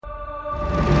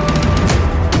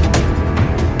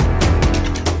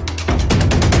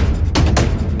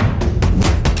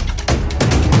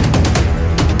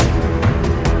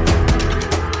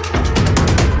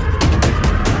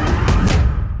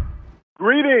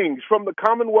Greetings from the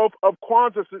Commonwealth of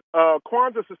Kwanza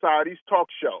Society's talk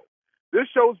show. This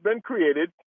show's been created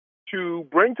to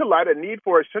bring to light a need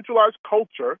for a centralized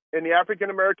culture in the African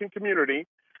American community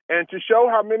and to show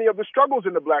how many of the struggles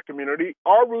in the Black community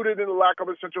are rooted in the lack of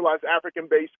a centralized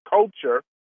African-based culture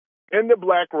in the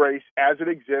Black race as it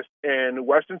exists in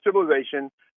Western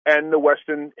civilization and the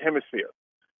Western Hemisphere.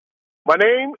 My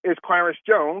name is Clarence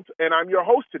Jones, and I'm your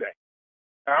host today.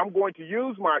 I'm going to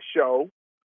use my show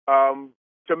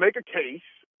to make a case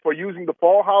for using the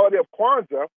fall holiday of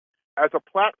Kwanza as a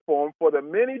platform for the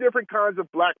many different kinds of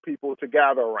Black people to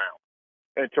gather around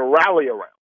and to rally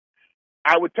around.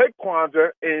 I would take Kwanza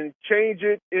and change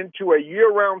it into a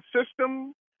year-round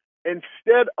system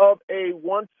instead of a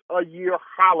once-a-year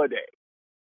holiday.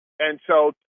 And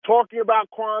so talking about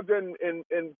Kwanza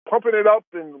and pumping it up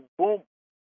and boom,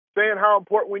 saying how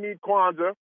important we need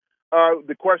Kwanza,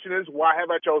 the question is, why have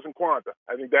I chosen Kwanza?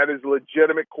 I think that is a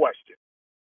legitimate question.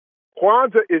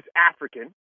 Kwanza is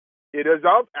African. It is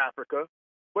of Africa,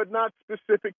 but not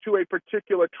specific to a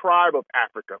particular tribe of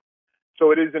Africa.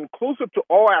 So it is inclusive to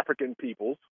all African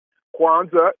peoples.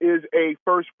 Kwanza is a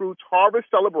first fruits harvest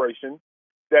celebration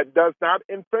that does not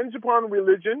infringe upon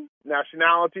religion,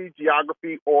 nationality,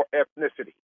 geography, or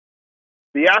ethnicity.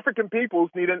 The African peoples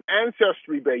need an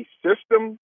ancestry-based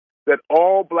system that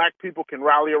all Black people can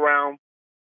rally around,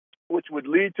 which would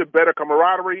lead to better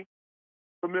camaraderie,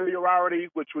 familiarity,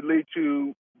 which would lead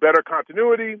to better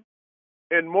continuity,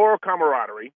 and more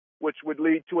camaraderie, which would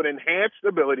lead to an enhanced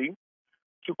ability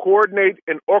to coordinate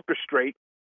and orchestrate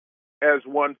as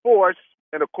one force.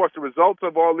 And of course, the results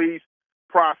of all these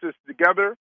processes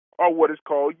together are what is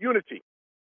called unity.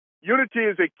 Unity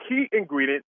is a key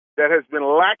ingredient that has been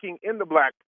lacking in the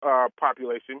Black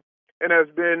population and has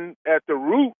been at the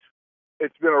root.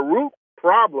 It's been a root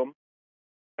problem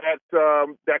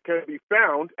that can be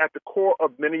found at the core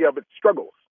of many of its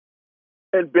struggles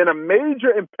and been a major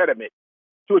impediment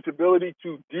to its ability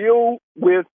to deal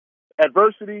with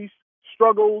adversities,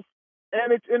 struggles,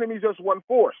 and its enemies as one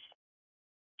force.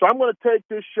 So I'm going to take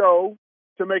this show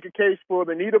to make a case for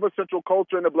the need of a central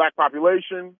culture in the Black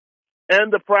population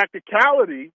and the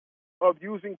practicality of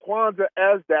using Kwanza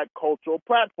as that cultural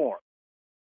platform.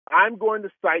 I'm going to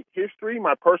cite history,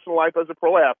 my personal life as a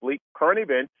pro athlete, current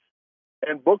events,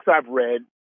 and books I've read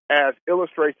as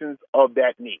illustrations of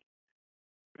that need.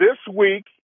 This week,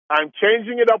 I'm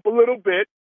changing it up a little bit.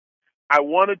 I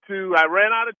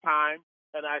ran out of time,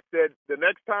 and I said the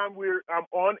next time I'm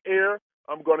on air,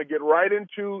 I'm going to get right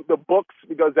into the books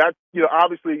because that's,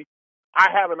 obviously I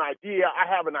have an idea,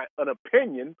 I have an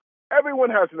opinion. Everyone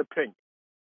has an opinion.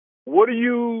 What are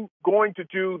you going to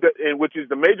do, which is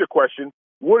the major question,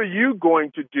 what are you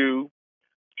going to do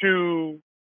to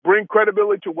bring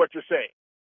credibility to what you're saying?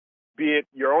 Be it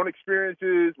your own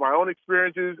experiences, my own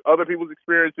experiences, other people's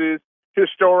experiences,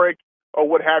 historic, or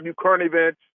what have you, current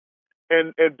events,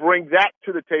 and bring that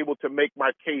to the table to make my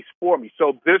case for me.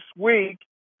 So this week,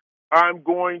 I'm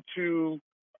going to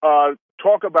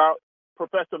talk about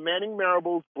Professor Manning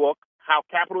Marable's book, How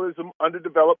Capitalism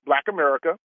Underdeveloped Black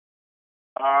America.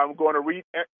 I'm going to read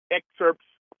excerpts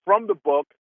from the book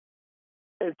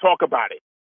and talk about it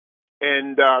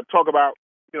and talk about,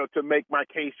 to make my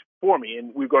case for me.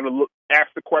 And we're going to ask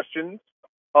the questions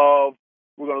we're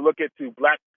going to look at the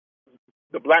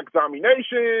Black zombie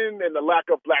nation and the lack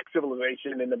of Black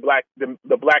civilization and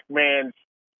the Black man's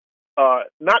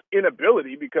not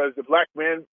inability, because the Black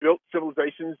man built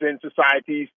civilizations and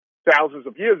societies thousands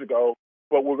of years ago,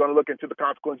 but we're going to look into the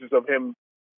consequences of him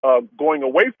going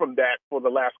away from that for the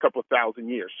last couple of thousand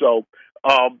years. So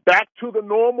back to the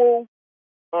normal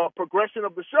progression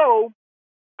of the show.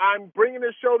 I'm bringing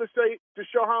this show to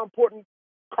show how important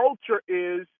culture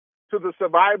is to the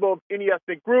survival of any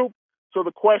ethnic group. So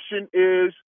the question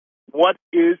is, what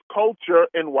is culture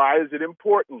and why is it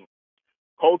important?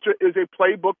 Culture is a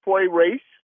playbook for a race.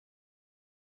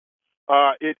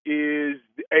 It is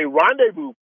a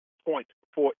rendezvous point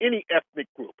for any ethnic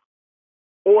group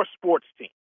or sports team.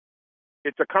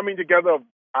 It's a coming together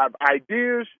of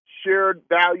ideas, shared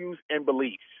values, and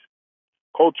beliefs.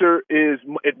 Culture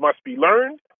it must be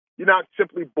learned. You're not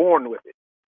simply born with it.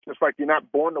 Just like you're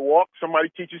not born to walk, somebody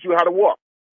teaches you how to walk.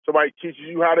 Somebody teaches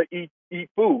you how to eat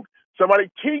food.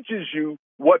 Somebody teaches you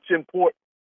what's important.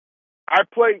 I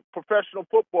played professional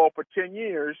football for 10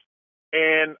 years,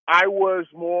 and I was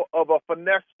more of a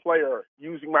finesse player,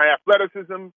 using my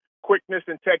athleticism, quickness,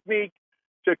 and technique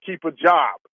to keep a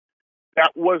job.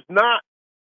 That was not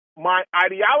my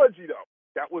ideology, though.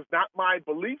 That was not my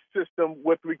belief system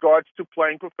with regards to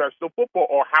playing professional football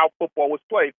or how football was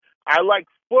played. I like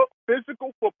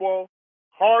physical football,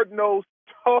 hard-nosed,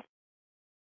 tough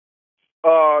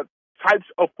types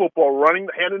of football,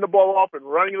 handing the ball off and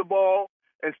running the ball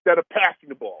instead of passing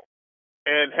the ball,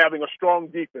 and having a strong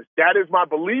defense. That is my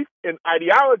belief and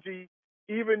ideology,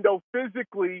 even though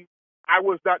physically I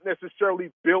was not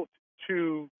necessarily built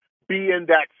to be in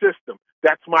that system.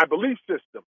 That's my belief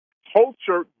system.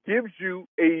 Culture gives you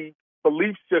a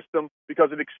belief system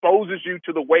because it exposes you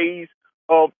to the ways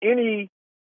of any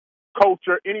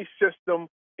culture, any system,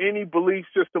 any belief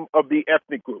system of the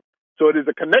ethnic group. So it is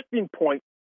a connecting point.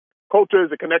 Culture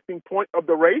is a connecting point of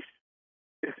the race.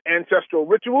 It's ancestral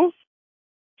rituals,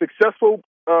 successful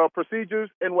procedures,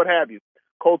 and what have you.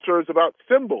 Culture is about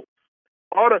symbols,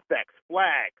 artifacts,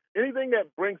 flags, anything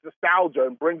that brings nostalgia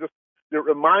and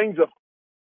reminds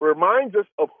us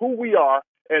of who we are,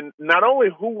 and not only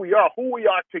who we are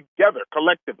together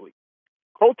collectively.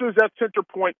 Culture is that center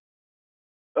point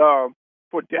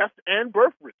for death and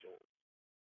birth rituals.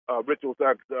 Rituals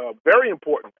are very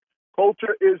important.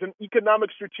 Culture is an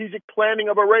economic strategic planning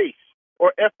of a race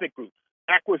or ethnic group,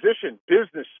 acquisition,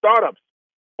 business, startups.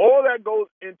 All that goes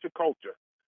into culture.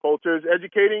 Culture is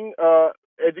educating,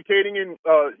 and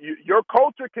your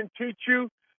culture can teach you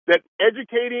that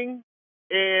educating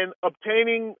and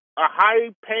obtaining a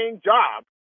high-paying job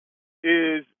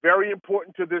is very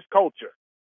important to this culture,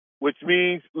 which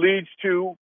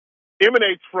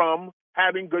emanates from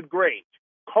having good grades.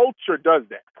 Culture does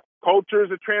that. Culture is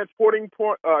transporting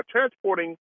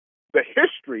the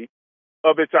history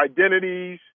of its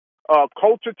identities.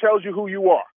 Culture tells you who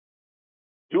you are.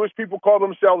 Jewish people call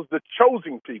themselves the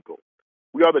chosen people.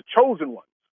 We are the chosen ones.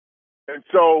 And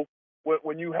so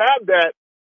when you have that,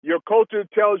 your culture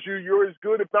tells you you're as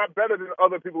good, if not better, than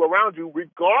other people around you,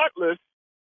 regardless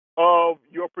of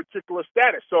your particular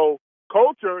status. So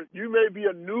culture, you may be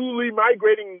a newly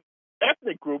migrating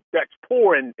ethnic group that's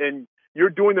poor and you're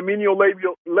doing the menial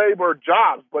labor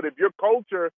jobs. But if your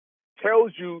culture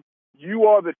tells you you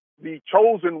are the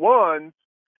chosen ones,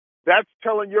 that's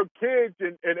telling your kids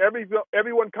and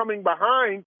everyone coming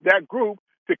behind that group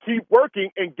to keep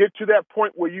working and get to that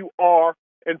point where you are,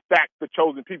 in fact, the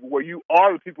chosen people, where you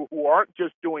are the people who aren't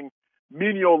just doing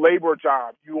menial labor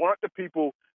jobs. You aren't the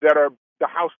people that are the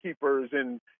housekeepers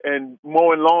and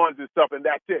mowing lawns and stuff, and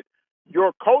that's it.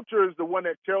 Your culture is the one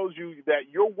that tells you that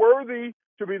you're worthy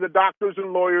to be the doctors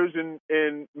and lawyers and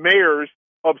mayors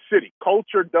of city.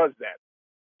 Culture does that.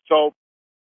 So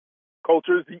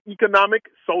culture is the economic,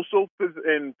 social,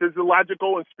 and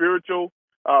physiological and spiritual,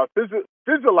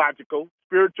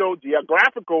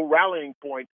 geographical rallying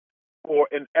point for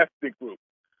an ethnic group.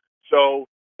 So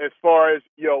as far as,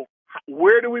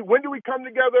 when do we come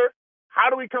together? How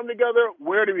do we come together?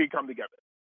 Where do we come together?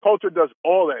 Culture does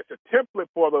all that. It's a template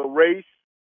for the race.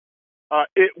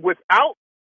 Without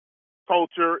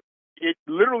culture, it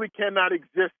literally cannot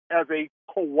exist as a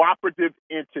cooperative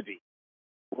entity.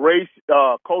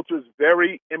 Culture is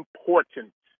very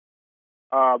important.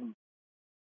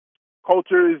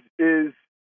 Culture is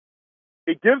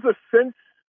it gives a sense.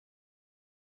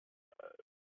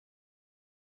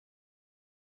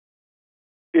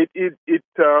 It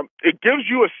gives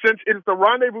you a sense. It's the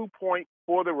rendezvous point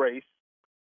for the race.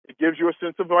 It gives you a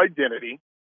sense of identity.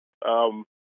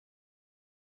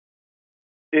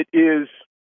 It is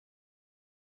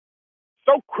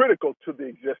so critical to the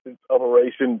existence of a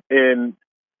race, and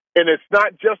it's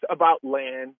not just about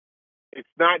land. It's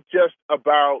not just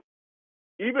about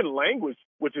even language,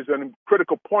 which is a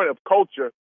critical point of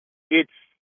culture. It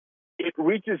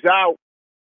reaches out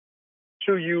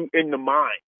to you in the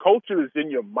mind. Culture is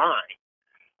in your mind.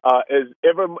 As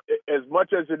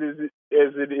much as it is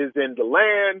in the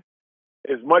land,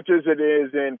 as much as it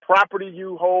is in property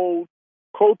you hold,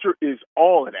 culture is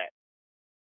all of that.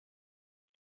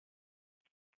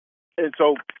 And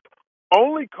so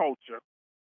only culture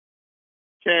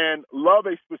can love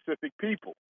a specific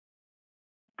people,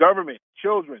 government,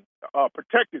 children,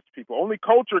 protect its people. Only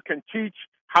culture can teach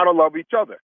how to love each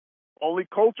other. Only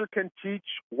culture can teach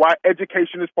why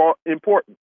education is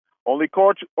important. Only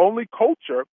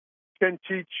culture can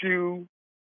teach you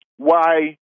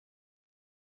why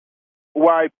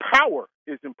power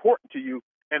is important to you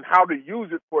and how to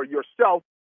use it for yourself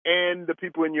and the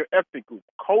people in your ethnic group.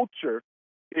 Culture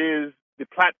is the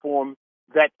platform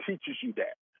that teaches you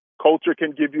that. Culture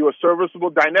can give you a serviceable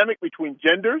dynamic between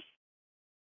genders.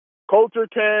 Culture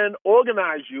can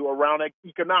organize you around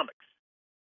economics.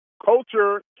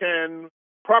 Culture can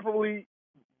properly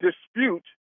dispute.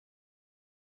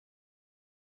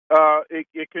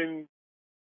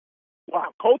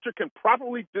 Culture can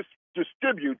properly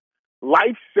distribute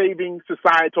life-saving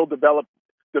societal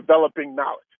developing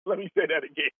knowledge. Let me say that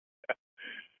again.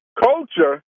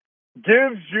 Culture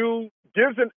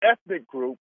gives an ethnic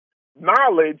group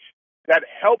knowledge that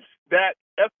helps that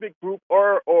ethnic group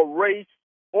or race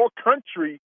or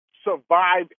country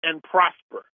survive and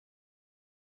prosper.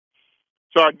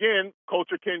 So again,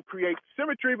 culture can create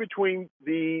symmetry between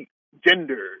the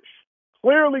genders.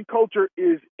 Clearly, culture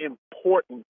is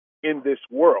important in this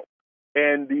world.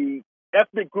 And the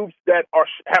ethnic groups that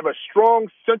have a strong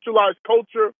centralized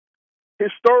culture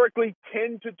historically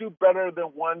tend to do better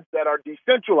than ones that are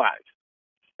decentralized.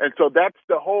 And so that's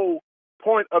the whole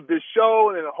point of this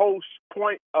show, and the whole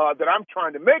point that I'm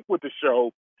trying to make with the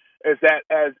show is that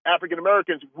as African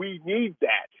Americans, we need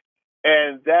that.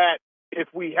 And that if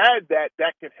we had that,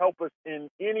 that could help us in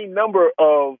any number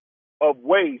of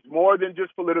ways, more than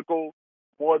just political,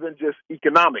 more than just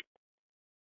economic.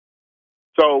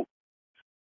 So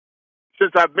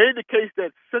since I've made the case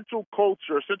that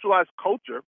centralized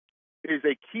culture, is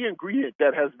a key ingredient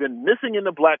that has been missing in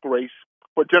the black race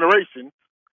for generations,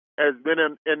 has been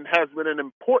an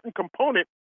important component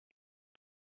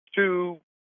to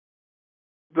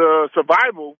the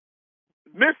survival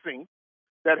missing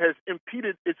that has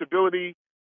impeded its ability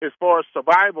as far as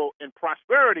survival and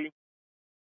prosperity.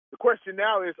 The question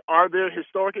now is, are there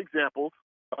historic examples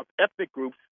of ethnic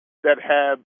groups that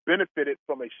have benefited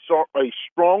from a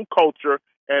strong culture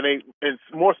and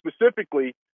more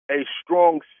specifically, a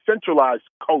strong centralized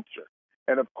culture?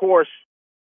 And of course,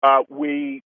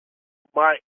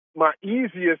 my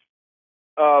easiest,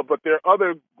 but there are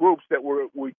other groups that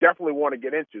we definitely want to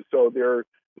get into. So there are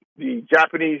the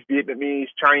Japanese, Vietnamese,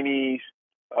 Chinese,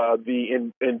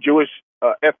 the Jewish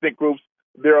ethnic groups.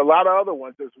 There are a lot of other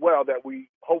ones as well that we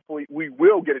hopefully we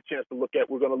will get a chance to look at.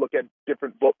 We're going to look at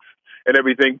different books and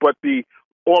everything. But the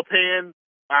offhand,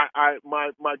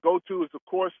 my go-to is of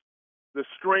course the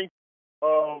strength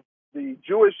of the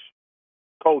Jewish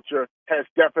culture has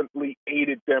definitely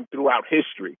aided them throughout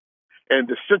history, and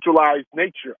the centralized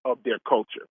nature of their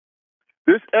culture.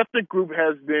 This ethnic group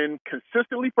has been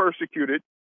consistently persecuted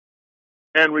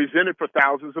and resented for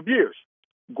thousands of years,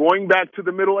 going back to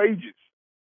the Middle Ages.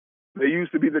 They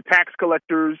used to be the tax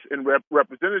collectors and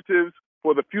representatives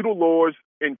for the feudal lords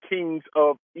and kings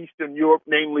of Eastern Europe,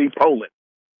 namely Poland.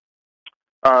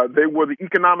 They were the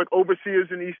economic overseers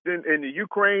in the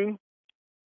Ukraine,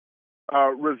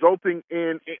 resulting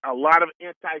in a lot of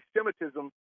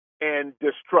anti-Semitism and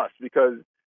distrust, because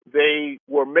they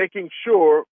were making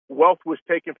sure wealth was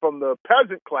taken from the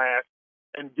peasant class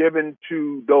and given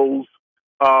to those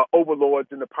overlords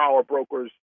and the power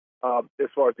brokers, as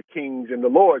far as the kings and the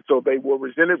lords. So they were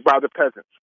resented by the peasants.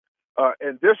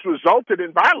 And this resulted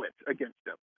in violence against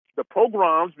them. The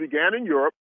pogroms began in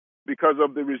Europe because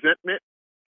of the resentment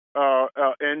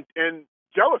and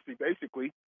jealousy,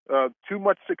 basically. Too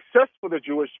much success for the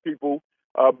Jewish people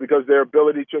because their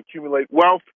ability to accumulate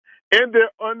wealth and their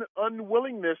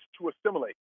unwillingness to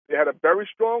assimilate. They had a very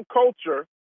strong culture,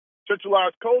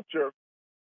 centralized culture,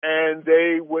 and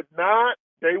they would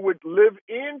live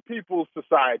in people's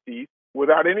societies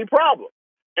without any problem.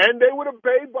 And they would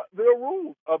obey the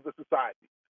rules of the society,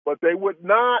 but they would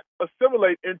not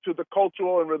assimilate into the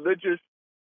cultural and religious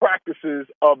practices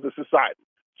of the society.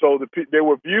 So they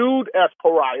were viewed as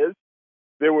pariahs.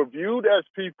 They were viewed as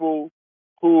people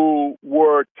who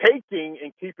were taking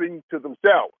and keeping to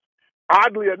themselves.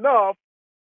 Oddly enough,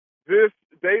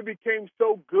 they became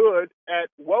so good at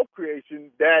wealth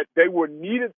creation that they were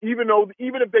needed, even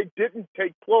if they didn't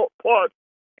take part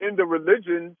in the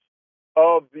religions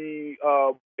of the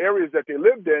areas that they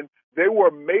lived in. They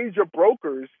were major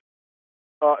brokers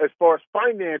as far as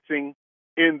financing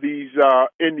in these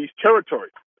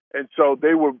territories, and so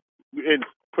they were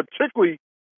particularly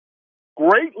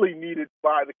greatly needed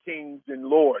by the kings and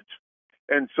lords.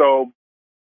 And so,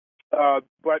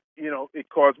 but it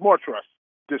caused more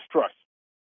distrust.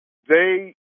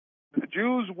 The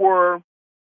Jews were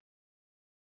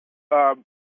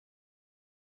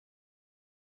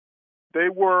they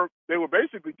were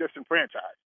basically disenfranchised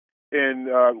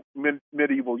in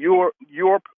medieval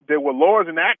Europe. There were laws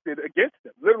enacted against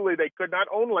them. Literally, they could not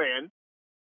own land.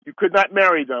 You could not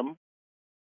marry them,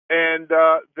 and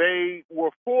they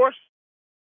were forced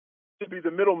to be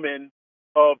the middlemen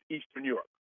of Eastern Europe.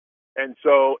 And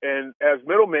so, and as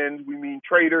middlemen, we mean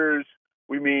traders,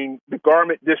 we mean the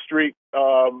garment industry,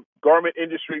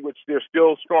 which they're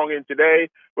still strong in today,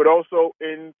 but also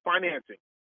in financing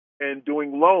and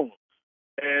doing loans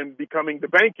and becoming the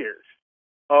bankers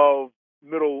of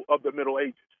the Middle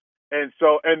Ages. And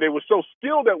so, and they were so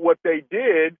skilled at what they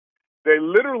did, they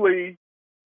literally,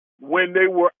 when they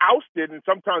were ousted, and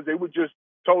sometimes they were just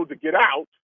told to get out,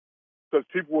 because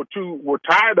people were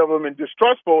tired of them and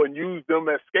distrustful and used them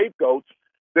as scapegoats.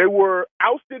 They were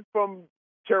ousted from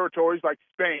territories like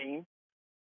Spain.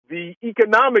 The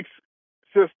economics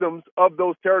systems of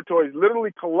those territories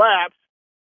literally collapsed,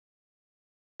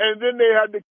 and then they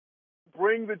had to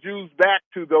bring the Jews back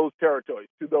to those territories,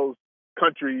 to those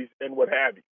countries, and what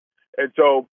have you. And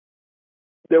so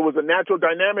there was a natural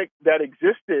dynamic that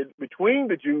existed between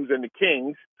the Jews and the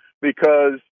kings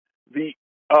because the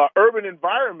urban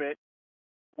environment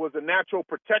was a natural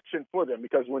protection for them,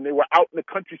 because when they were out in the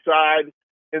countryside,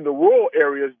 in the rural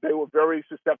areas, they were very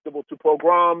susceptible to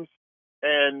pogroms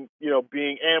and,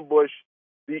 being ambushed.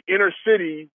 The inner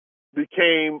city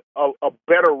became a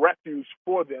better refuge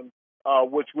for them,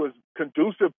 which was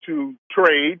conducive to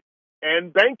trade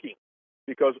and banking,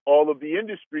 because all of the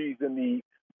industries in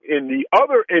the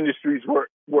other industries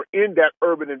were in that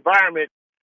urban environment.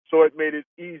 So it made it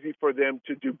easy for them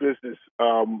to do business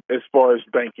as far as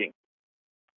banking.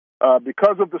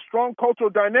 Because of the strong cultural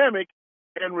dynamic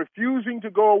and refusing to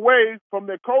go away from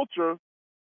their culture,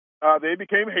 they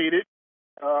became hated,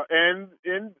 and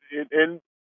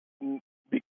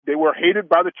they were hated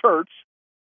by the church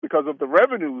because of the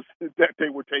revenues that they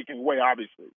were taking away,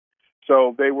 obviously.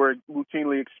 So they were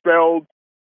routinely expelled,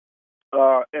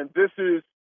 and this is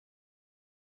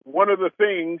one of the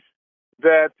things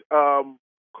that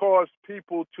caused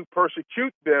people to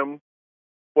persecute them,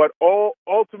 but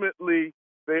ultimately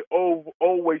they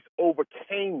always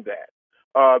overcame that.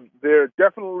 There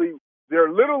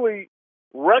are literally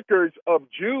records of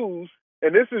Jews,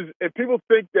 and people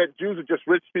think that Jews are just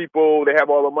rich people, they have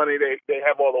all the money, they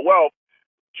have all the wealth.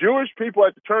 Jewish people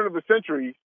at the turn of the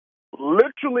century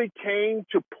literally came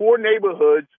to poor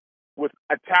neighborhoods with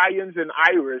Italians and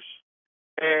Irish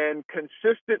and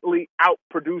consistently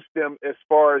outproduced them as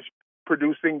far as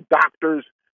producing doctors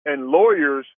and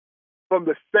lawyers from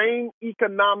the same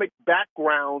economic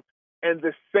background and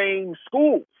the same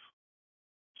schools.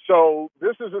 So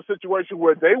this is a situation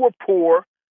where they were poor,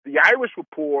 the Irish were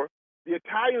poor, the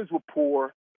Italians were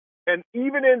poor, and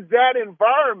even in that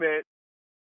environment,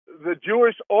 the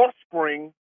Jewish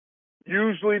offspring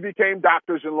usually became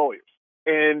doctors and lawyers,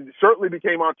 and certainly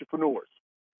became entrepreneurs.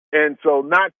 And so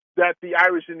not that the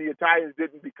Irish and the Italians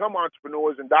didn't become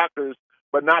entrepreneurs and doctors,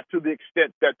 but not to the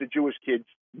extent that the Jewish kids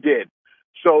did.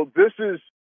 So this is,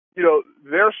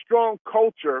 their strong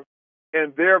culture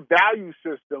and their value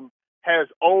system has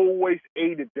always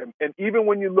aided them. And even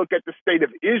when you look at the state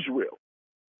of Israel,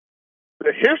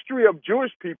 the history of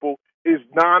Jewish people is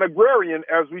non-agrarian,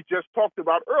 as we just talked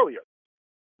about earlier.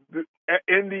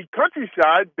 In the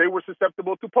countryside, they were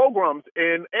susceptible to pogroms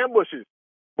and ambushes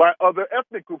by other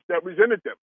ethnic groups that resented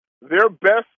them. Their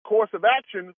best course of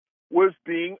action was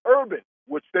being urban,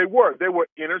 which they were. They were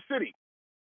inner city.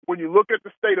 When you look at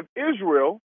the state of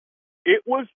Israel,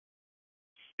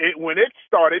 when it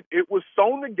started, it was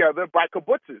sewn together by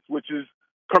kibbutzes, which is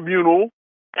communal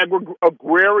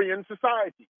agrarian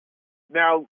society.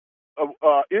 Now,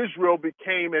 Israel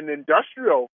became an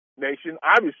industrial nation,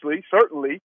 obviously,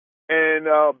 certainly, and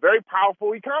a very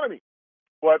powerful economy.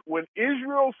 But when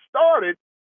Israel started,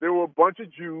 there were a bunch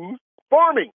of Jews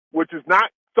farming, which is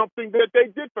not something that they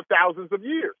did for thousands of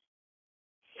years.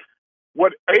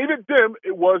 What aided them,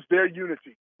 it was their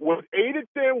unity. What aided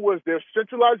them was their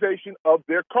centralization of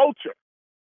their culture.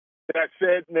 That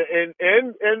said,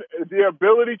 and their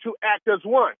ability to act as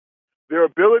one, their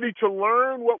ability to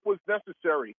learn what was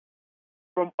necessary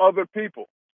from other people.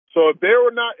 So if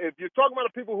you're talking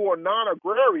about people who are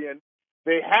non-agrarian,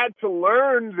 they had to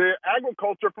learn their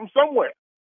agriculture from somewhere,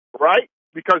 right?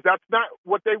 Because that's not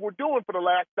what they were doing for the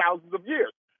last thousands of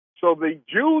years. So the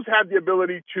Jews had the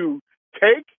ability to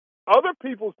take other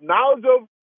people's knowledge of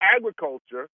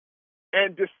agriculture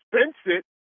and dispense it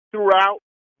throughout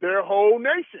their whole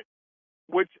nation,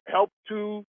 which helped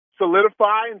to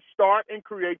solidify and start and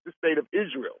create the state of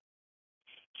Israel.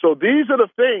 So these are the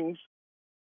things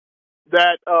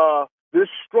that this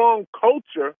strong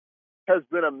culture has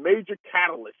been a major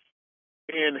catalyst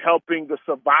in helping the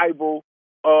survival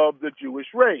of the Jewish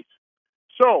race.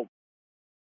 So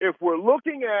if we're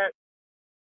looking at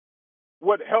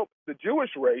what helped the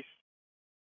Jewish race,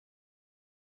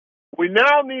 we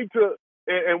now need to,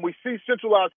 and we see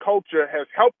centralized culture has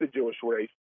helped the Jewish race.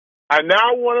 I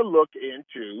now want to look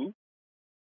into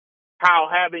how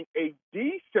having a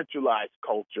decentralized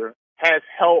culture has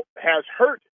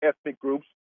hurt ethnic groups.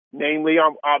 Namely,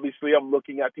 I'm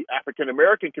looking at the African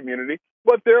American community,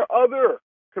 but there are other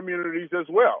communities as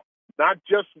well, not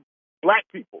just Black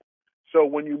people. So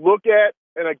when you look at,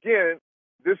 and again,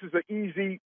 this is an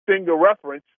easy thing to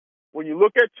reference, when you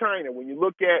look at China, when you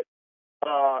look at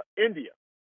India,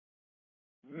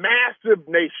 massive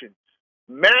nations.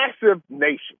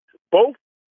 Both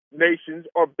nations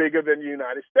are bigger than the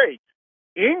United States.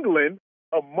 England,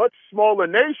 a much smaller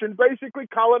nation, basically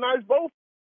colonized both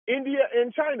India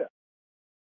and China.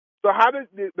 So how did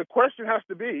the question has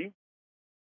to be,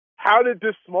 how did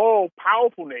this small,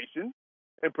 powerful nation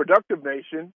and productive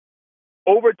nation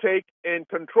overtake and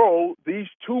control these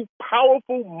two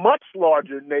powerful, much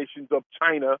larger nations of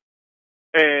China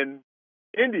and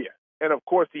India? And of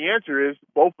course, the answer is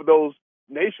both of those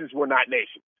nations were not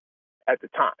nations at the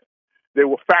time. They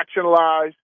were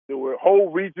factionalized. There were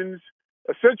whole regions.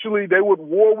 Essentially, they would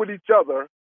war with each other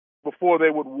before they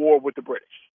would war with the British.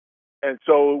 And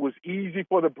so it was easy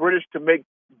for the British to make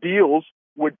deals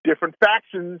with different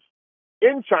factions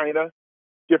in China,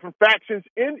 different factions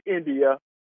in India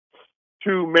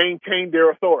to maintain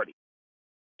their authority.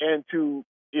 And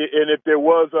if there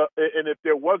was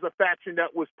a faction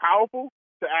that was powerful,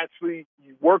 to actually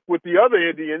work with the other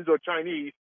Indians or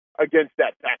Chinese against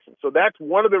that faction. So that's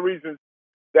one of the reasons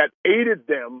that aided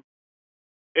them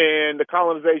in the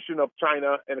colonization of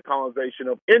China and the colonization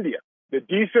of India, the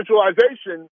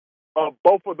decentralization of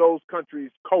both of those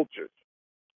countries' cultures.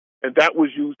 And that was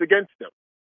used against them.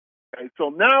 And so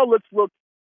now let's look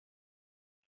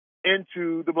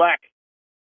into the black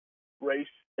race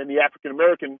and the African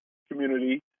American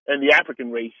community and the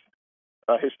African race,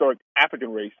 historic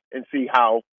African race, and see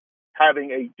how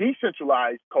having a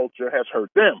decentralized culture has hurt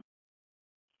them.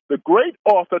 The great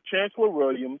author Chancellor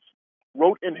Williams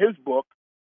wrote in his book,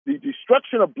 The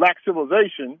Destruction of Black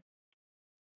Civilization,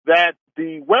 that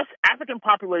the West African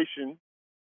population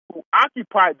who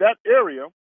occupied that area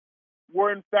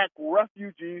were in fact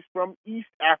refugees from East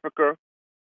Africa,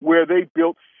 where they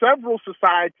built several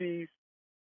societies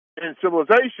and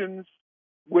civilizations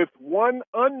with one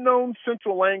unknown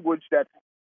central language that's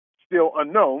still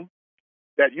unknown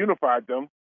that unified them.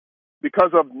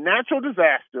 Because of natural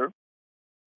disaster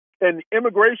and the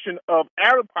immigration of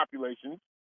Arab populations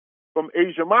from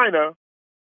Asia Minor,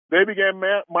 they began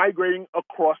migrating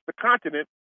across the continent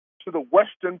to the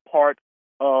western part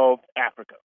of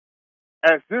Africa.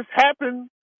 As this happened,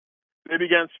 they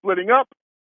began splitting up,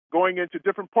 going into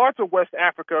different parts of West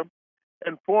Africa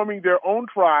and forming their own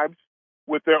tribes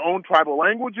with their own tribal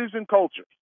languages and cultures.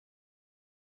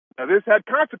 Now, this had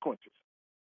consequences.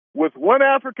 With one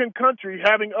African country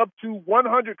having up to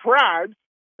 100 tribes,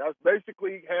 that's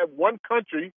basically have one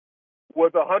country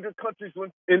with 100 countries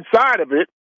inside of it,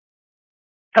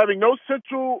 having no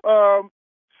central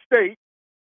state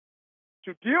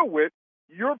to deal with,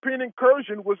 European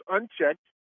incursion was unchecked.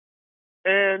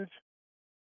 And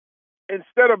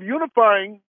instead of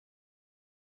unifying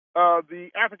the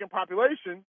African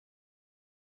population,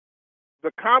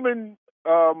 the common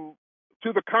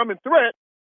threat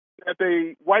that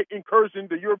the white incursion,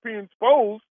 the Europeans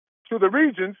posed to the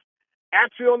regions,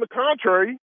 actually, on the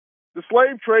contrary, the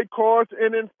slave trade caused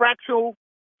an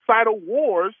infractional-sidal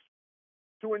wars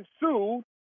to ensue,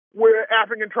 where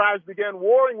African tribes began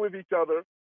warring with each other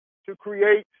to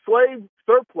create slave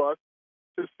surplus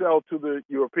to sell to the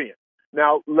Europeans.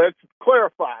 Now, let's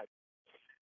clarify.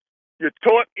 You're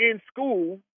taught in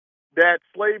school that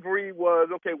slavery was,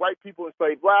 okay, white people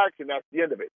enslaved blacks, and that's the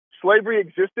end of it. Slavery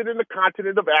existed in the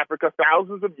continent of Africa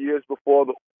thousands of years before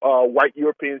the white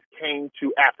Europeans came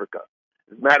to Africa.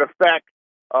 As a matter of fact,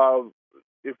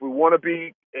 if we want to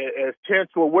be, as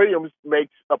Chancellor Williams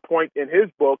makes a point in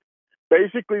his book,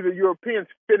 basically the Europeans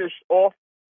finished off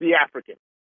the African.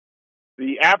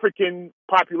 The African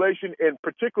population, and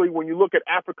particularly when you look at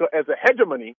Africa as a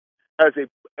hegemony, as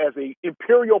a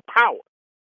imperial power,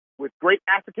 with great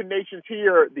African nations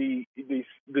here, the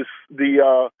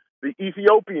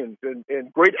Ethiopians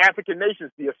and great African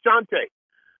nations, the Ashanti.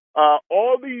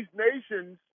 All these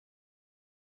nations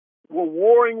were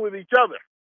warring with each other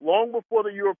long before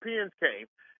the Europeans came.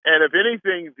 And if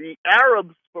anything, the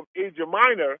Arabs from Asia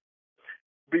Minor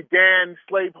began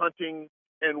slave hunting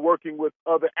and working with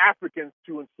other Africans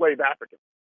to enslave Africans.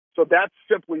 So that's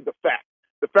simply the fact.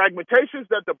 The fragmentations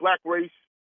that the black race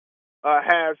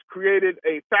has created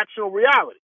a factional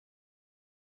reality.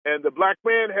 And the black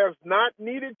man has not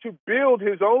needed to build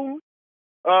his own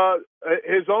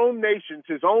nations,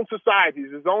 his own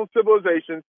societies, his own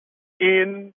civilizations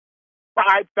in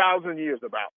 5,000 years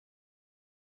about.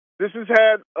 This has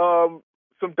had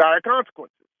some dire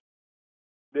consequences.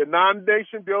 The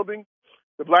non-nation building,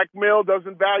 the black male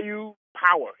doesn't value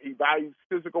power. He values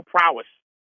physical prowess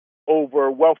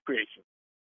over wealth creation.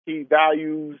 He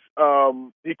values,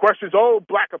 he questions all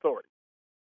black authority.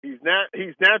 He's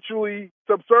naturally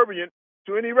subservient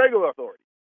to any regular authority.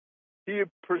 He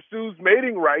pursues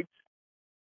mating rights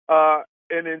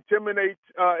and intimidates,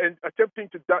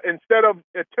 instead of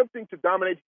attempting to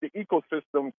dominate the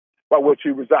ecosystem by which he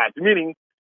resides. Meaning,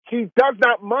 he does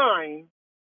not mind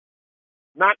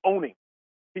not owning.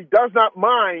 He does not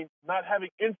mind not having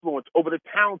influence over the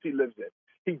towns he lives in.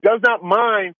 He does not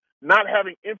mind not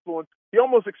having influence. He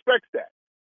almost expects that,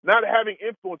 not having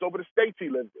influence over the states he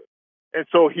lives in. And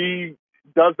so he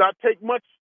does not take much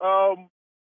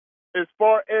as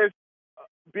far as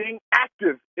being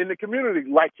active in the community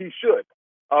like he should.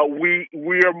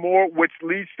 We are more, which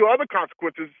leads to other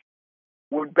consequences.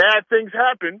 When bad things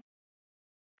happen,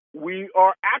 we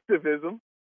are activism,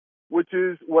 which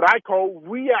is what I call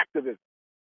reactivism.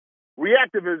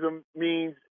 Reactivism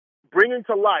means bringing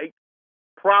to light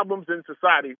problems in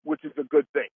society, which is a good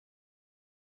thing.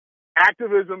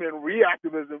 Activism and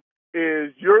reactivism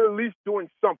is you're at least doing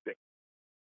something.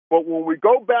 But when we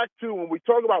go back to, when we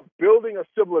talk about building a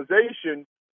civilization,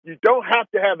 you don't have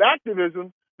to have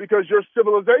activism because your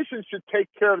civilization should take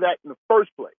care of that in the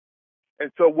first place.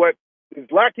 And so what is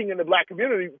lacking in the Black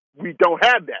community, we don't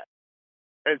have that.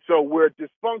 And so we're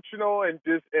dysfunctional and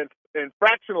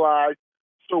fractionalized.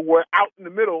 So we're out in the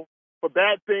middle for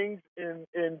bad things and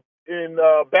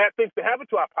bad things to happen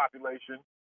to our population.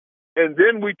 And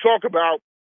then we talk about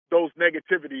those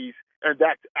negativities, and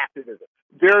that's activism.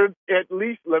 They're at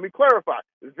least, let me clarify,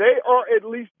 they are at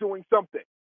least doing something.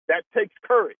 That takes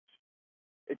courage.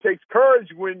 It takes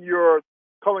courage when you're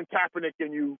Colin Kaepernick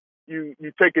and you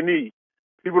take a knee.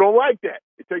 People don't like that.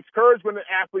 It takes courage when an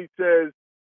athlete says,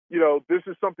 this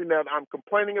is something that I'm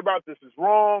complaining about. This is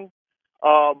wrong.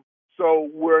 So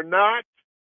we're not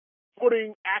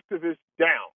putting activists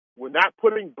down. We're not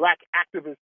putting Black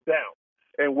activists down.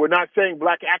 And we're not saying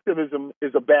Black activism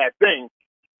is a bad thing.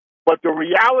 But the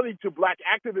reality to Black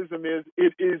activism is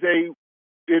it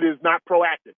is not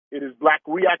proactive. It is Black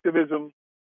reactivism,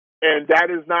 and that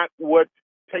is not what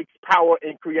takes power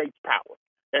and creates power.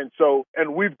 And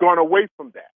we've gone away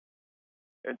from that.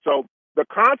 And so the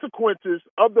consequences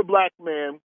of the Black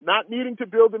man not needing to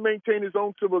build and maintain his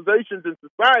own civilizations in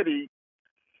society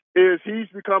is he's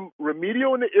become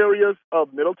remedial in the areas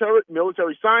of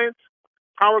military science,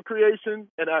 power creation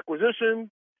and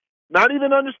acquisition, not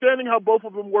even understanding how both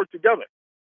of them work together,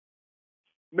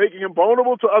 making him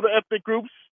vulnerable to other ethnic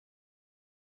groups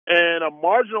and a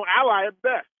marginal ally at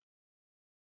best.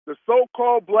 The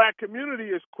so-called Black community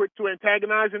is quick to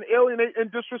antagonize and alienate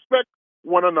and disrespect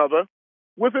one another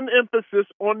with an emphasis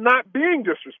on not being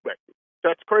disrespected.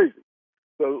 That's crazy.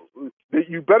 So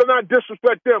you better not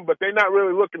disrespect them, but they're not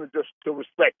really looking to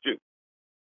respect you.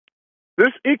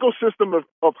 This ecosystem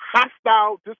of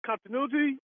hostile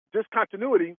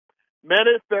discontinuity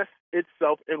manifests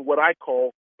itself in what I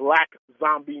call Black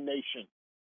zombie nation.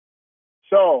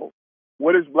 So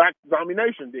what is Black zombie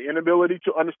nation? The inability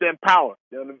to understand power,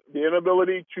 the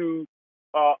inability to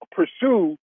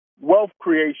pursue wealth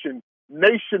creation,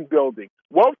 nation building.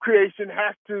 Wealth creation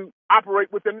has to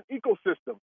operate within an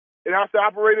ecosystem. It has to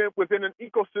operate within an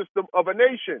ecosystem of a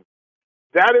nation.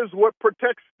 That is what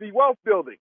protects the wealth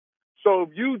building. So if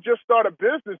you just start a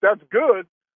business, that's good.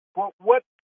 But what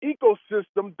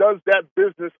ecosystem does that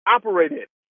business operate in?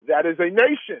 That is a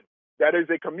nation. That is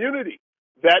a community.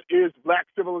 That is Black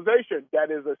civilization.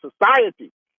 That is a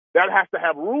society. That has to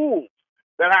have rules.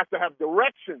 That has to have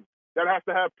direction. That has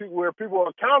to have people where people are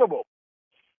accountable.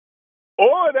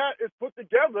 All of that is put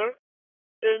together,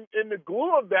 and the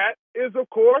glue of that is, of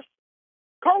course,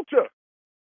 culture.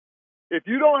 If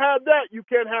you don't have that, you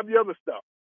can't have the other stuff.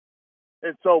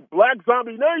 And so Black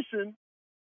Zombie Nation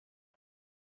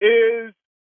is,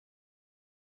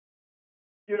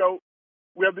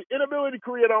 we have the inability to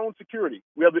create our own security.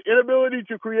 We have the inability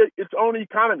to create its own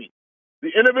economy,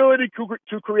 the inability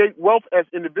to create wealth as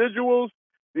individuals,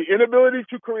 the inability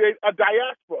to create a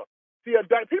diaspora. See,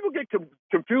 people get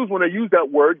confused when they use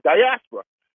that word, diaspora.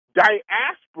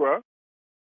 Diaspora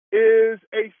is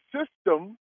a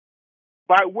system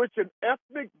by which an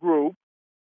ethnic group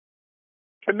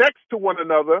connects to one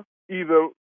another either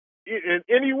in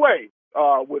any way,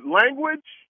 with language,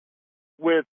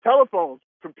 with telephones,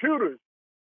 computers,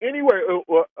 anyway.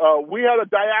 We had a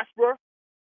diaspora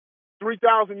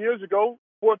 3,000 years ago,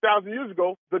 4,000 years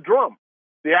ago. The drum,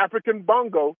 the African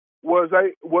bongo, was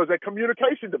a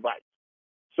communication device.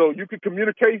 So you could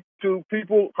communicate to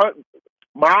people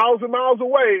miles and miles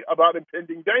away about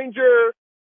impending danger,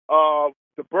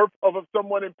 the birth of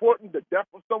someone important, the death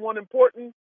of someone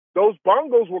important. Those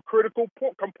bongos were critical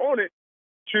component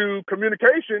to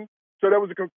communication. So there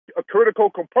was a critical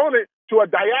component to a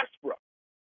diaspora.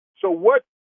 So what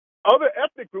other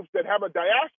ethnic groups that have a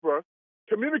diaspora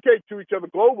communicate to each other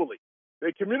globally.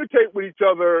 They communicate with each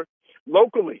other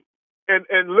locally.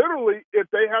 And literally, if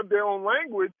they have their own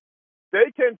language,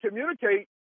 they can communicate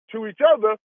to each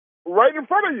other right in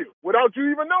front of you without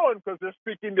you even knowing because they're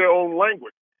speaking their own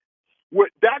language.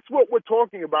 That's what we're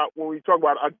talking about when we talk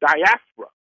about a diaspora.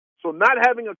 So not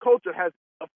having a culture has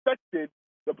affected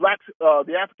the blacks,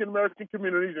 the African American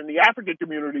communities, and the African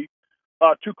community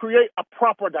to create a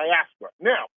proper diaspora.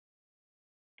 Now,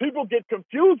 people get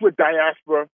confused with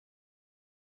diaspora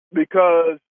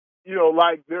because,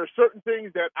 like there are certain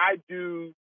things that I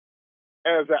do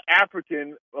as an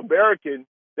African American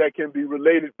that can be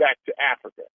related back to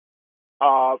Africa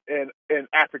and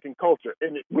African culture,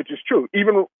 which is true.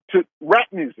 Even to rap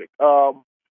music,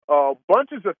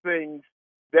 bunches of things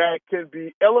that can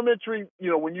be elementary.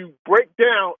 When you break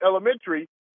down elementary,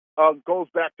 goes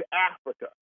back to Africa,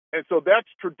 and so that's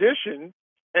tradition,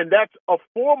 and that's a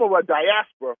form of a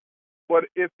diaspora. But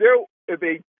if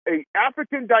a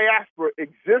African diaspora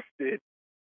existed,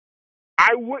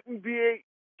 I wouldn't be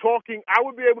talking. I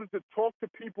would be able to talk to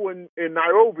people in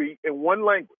Nairobi in one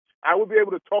language. I would be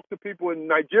able to talk to people in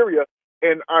Nigeria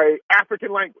in an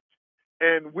African language,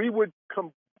 and we would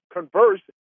converse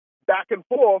back and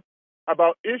forth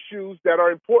about issues that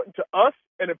are important to us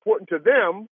and important to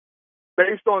them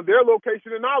based on their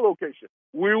location and our location.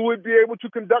 We would be able to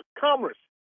conduct commerce.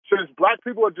 Since black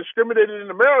people are discriminated in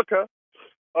America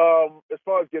as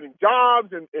far as getting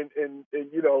jobs and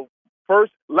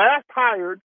last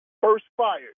hired, first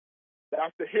fired.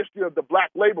 That's the history of the black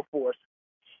labor force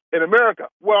in America.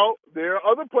 Well, there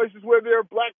are other places where there are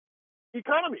black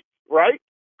economies, right?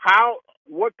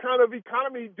 What kind of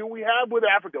economy do we have with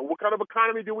Africa? What kind of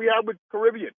economy do we have with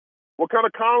Caribbean? What kind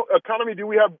of economy do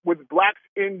we have with blacks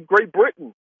in Great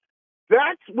Britain?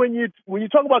 That's when you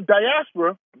talk about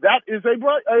diaspora, that is a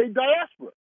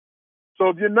diaspora. So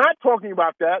if you're not talking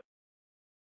about that,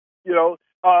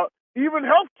 even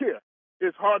healthcare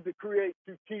is hard to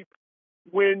keep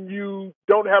when you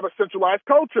don't have a centralized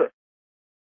culture.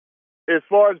 As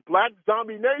far as Black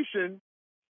Zombie Nation,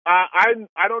 I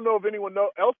don't know if anyone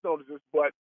else notices this,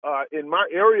 but in my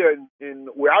area, in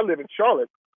where I live in Charlotte,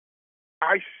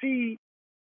 I see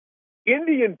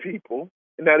Indian people.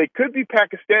 Now they could be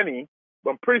Pakistani,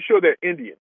 but I'm pretty sure they're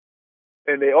Indian,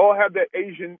 and they all have that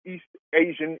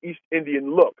East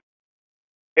Indian look.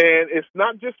 And it's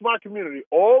not just my community.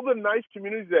 All the nice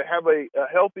communities that have a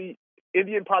healthy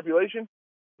Indian population,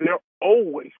 they're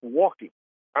always walking.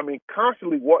 I mean,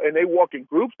 constantly walk, and they walk in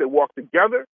groups. They walk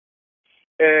together,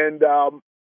 and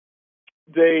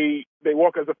they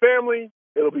walk as a family.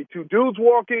 It'll be two dudes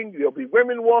walking. There'll be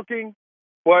women walking.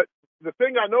 But the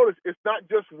thing I notice, it's not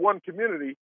just one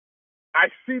community. I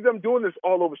see them doing this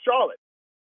all over Charlotte,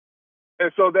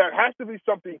 and so that has to be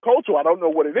something cultural. I don't know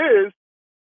what it is,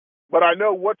 but I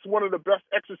know what's one of the best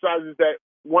exercises that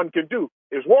one can do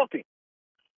is walking.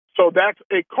 So that's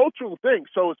a cultural thing.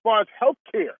 So as far as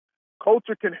healthcare,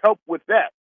 culture can help with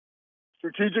that.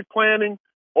 Strategic planning,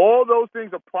 all those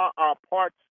things are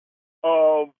parts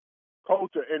of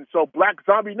culture. And so Black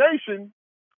Zombie Nation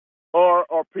are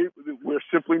people, we're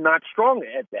simply not strong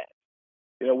at that.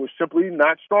 We're simply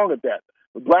not strong at that.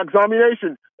 The Black Zombie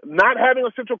Nation, not having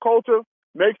a central culture,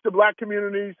 makes the black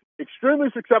communities extremely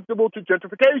susceptible to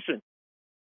gentrification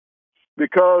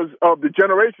because of the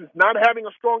generations not having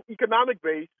a strong economic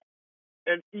base,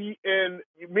 and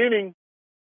meaning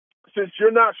since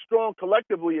you're not strong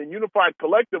collectively and unified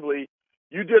collectively,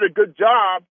 you did a good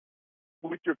job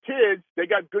with your kids. They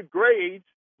got good grades.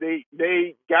 They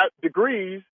got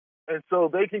degrees, and so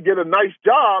they can get a nice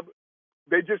job.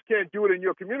 They just can't do it in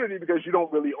your community because you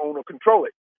don't really own or control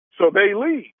it. So they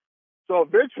leave. So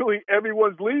eventually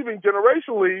everyone's leaving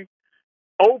generationally.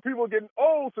 Old people are getting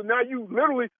old. So now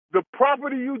the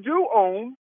property you do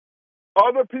own,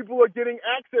 other people are getting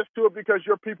access to it because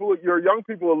your young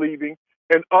people are leaving,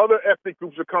 and other ethnic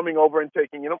groups are coming over and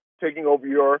taking over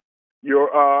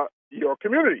your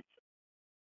communities.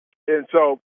 And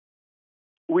so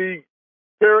we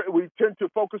tend to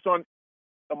focus on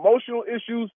emotional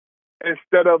issues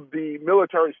instead of the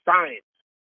military science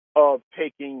of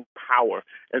taking power.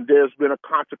 And there's been a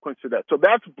consequence to that. So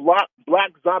that's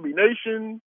Black Zombie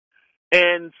Nation.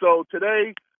 And so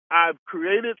today I've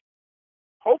created,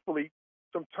 hopefully,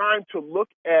 some time to look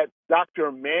at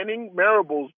Dr. Manning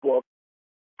Marable's book,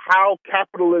 How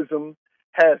Capitalism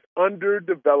Has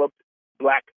Underdeveloped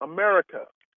Black America.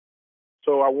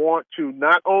 So I want to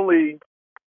not only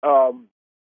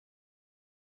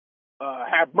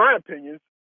have my opinions,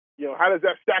 how does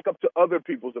that stack up to other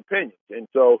people's opinions? And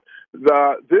so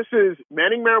this is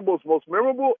Manning Marable's most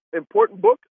memorable, important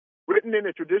book, written in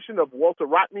the tradition of Walter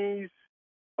Rodney's,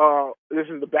 this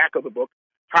is the back of the book,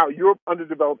 How Europe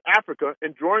Underdeveloped Africa,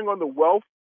 and drawing on the wealth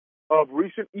of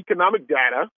recent economic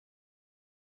data.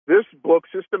 This book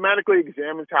systematically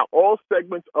examines how all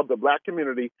segments of the black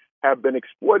community have been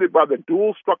exploited by the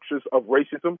dual structures of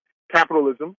racism,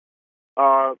 capitalism.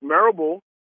 Marable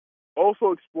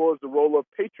also explores the role of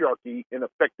patriarchy in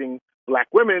affecting Black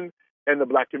women and the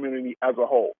Black community as a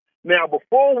whole. Now,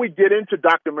 before we get into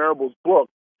Dr. Marable's book,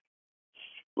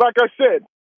 like I said,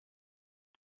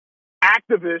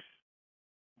 activists,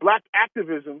 Black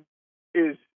activism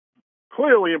is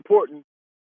clearly important,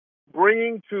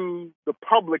 bringing to the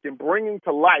public and bringing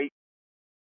to light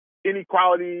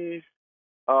inequalities,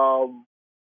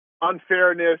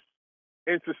 unfairness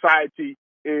in society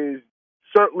is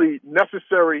certainly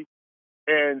necessary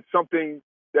and something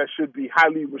that should be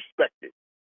highly respected.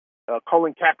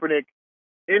 Colin Kaepernick,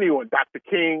 anyone, Dr.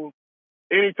 King,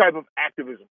 any type of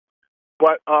activism.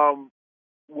 But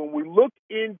when we look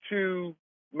into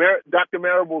Dr.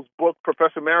 Marable's book,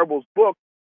 Professor Marable's book,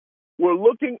 we're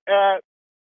looking at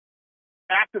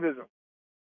activism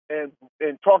and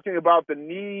talking about the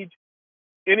need,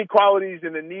 inequalities,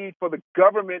 and the need for the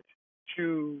government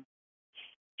to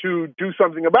do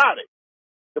something about it.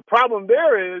 The problem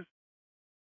there is,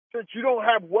 since you don't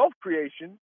have wealth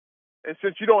creation, and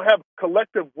since you don't have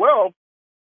collective wealth,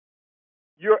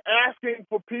 you're asking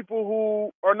for people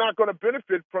who are not going to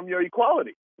benefit from your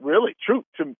equality. Really, true,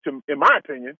 in my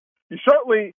opinion. You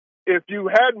certainly, if you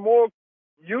had more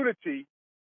unity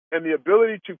and the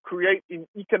ability to create an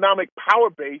economic power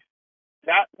base,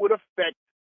 that would affect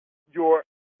your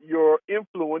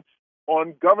influence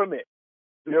on government.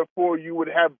 Therefore, you would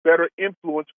have better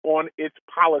influence on its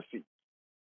policy.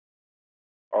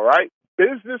 All right?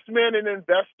 Businessmen and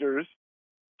investors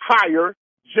hire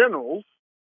generals.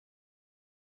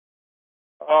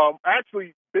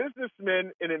 Actually,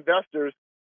 businessmen and investors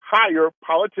hire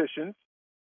politicians.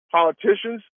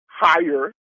 Politicians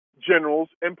hire generals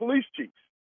and police chiefs.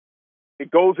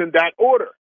 It goes in that order.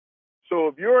 So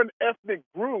if you're an ethnic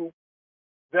group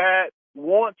that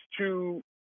wants to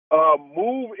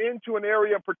move into an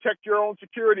area, protect your own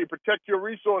security, protect your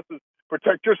resources,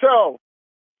 protect yourself,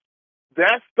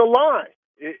 that's the line.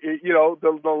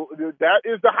 That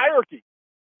is the hierarchy.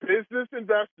 Business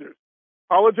investors,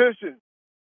 politicians,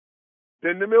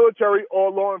 then the military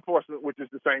or law enforcement, which is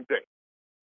the same thing.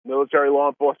 Military, law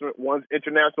enforcement, one's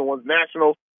international, one's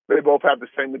national. They both have the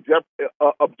same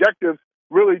objectives,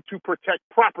 really, to protect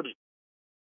property.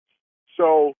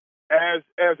 So as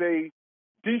a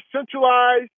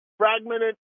decentralized,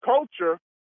 fragmented culture,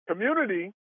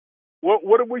 community, what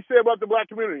do we say about the Black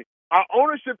community? Our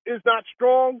ownership is not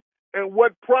strong, and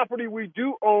what property we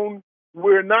do own,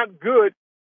 we're not good.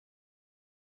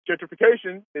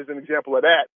 Gentrification is an example of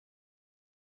that.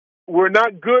 We're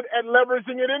not good at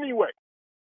leveraging it anyway.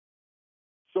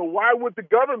 So why would the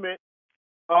government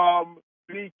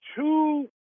be too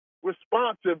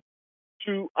responsive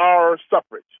to our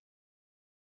suffrage?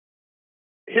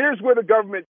 Here's where the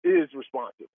government is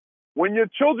responsive. When your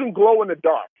children glow in the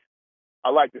dark,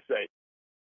 I like to say,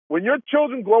 when your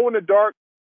children glow in the dark,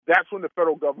 that's when the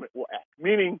federal government will act.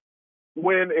 Meaning,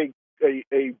 when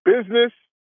a business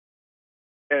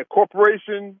and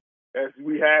corporation, as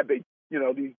we have, these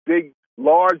big,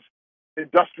 large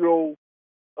industrial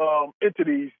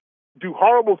entities do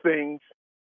horrible things,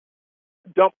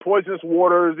 dump poisonous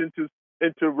waters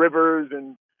into rivers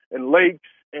and lakes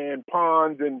and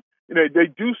ponds, and they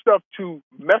do stuff to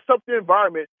mess up the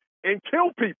environment and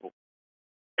kill people.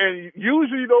 And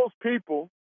usually those people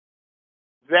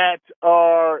that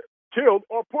are killed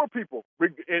are poor people.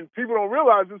 And people don't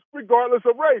realize this regardless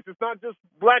of race. It's not just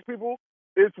Black people,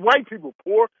 it's white people,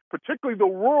 poor, particularly the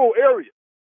rural areas.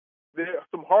 There are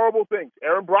some horrible things.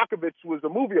 Aaron Brockovich was a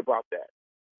movie about that.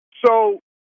 So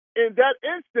in that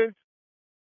instance,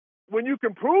 when you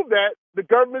can prove that, the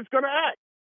government's going to act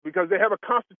because they have a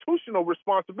constitutional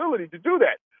responsibility to do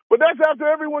that. But that's after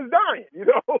everyone's dying,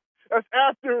 That's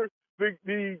after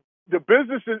the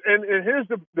businesses. And here's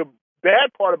the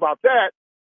bad part about that.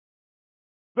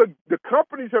 The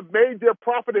companies have made their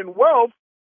profit and wealth,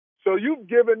 so you've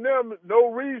given them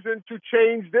no reason to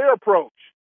change their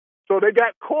approach. So they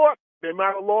got caught. They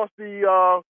might have lost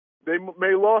the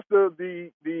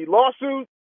lawsuit,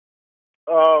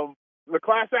 the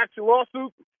class action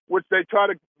lawsuit, which they try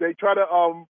to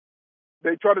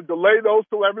delay those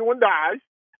till everyone dies,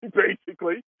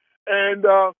 basically. And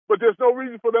but there's no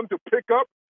reason for them to pick up,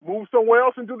 move somewhere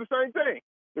else, and do the same thing.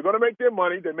 They're going to make their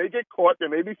money. They may get caught. There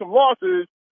may be some losses,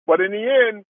 but in the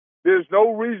end, there's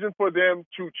no reason for them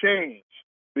to change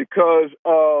because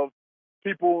of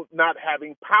people not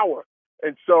having power.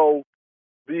 And so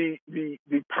the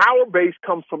power base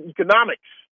comes from economics,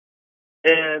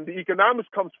 and the economics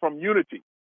comes from unity.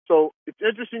 So it's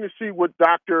interesting to see what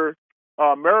Dr.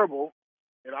 Marable,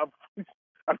 and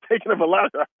I've taken him a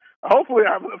lot. Hopefully,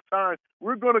 I have enough time.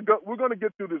 We're gonna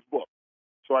get through this book.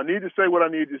 So I need to say what I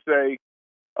need to say.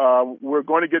 We're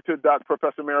going to get to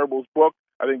Professor Marable's book.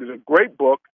 I think it's a great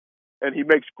book, and he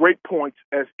makes great points,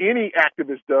 as any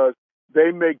activist does.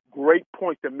 They make great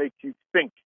points that make you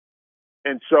think.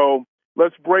 And so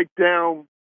let's break down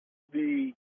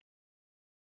the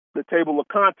table of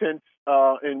contents,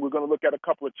 and we're going to look at a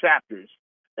couple of chapters,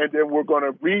 and then we're going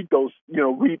to read those,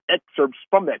 read excerpts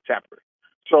from that chapter.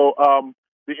 So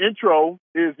the intro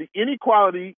is The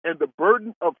Inequality and the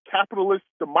Burden of Capitalist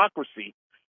Democracy,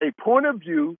 a Point of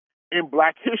View in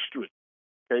Black History.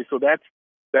 Okay, so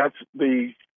that's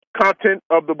the content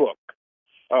of the book,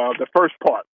 the first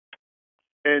part.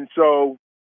 And so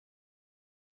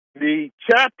the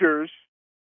chapters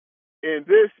in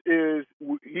this is,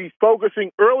 he's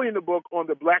focusing early in the book on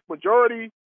the Black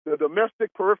majority, the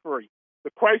domestic periphery,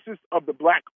 the crisis of the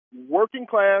Black working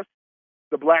class,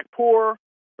 the Black poor,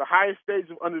 the highest stage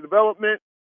of underdevelopment,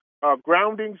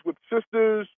 groundings with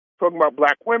sisters, talking about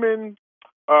Black women.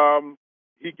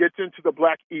 He gets into the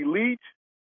Black elite,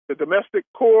 the domestic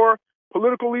core,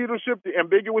 political leadership, the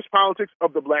ambiguous politics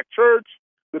of the Black church,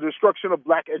 the destruction of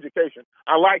Black education.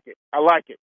 I like it.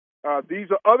 These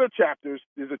are other chapters.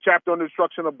 There's a chapter on the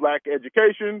destruction of Black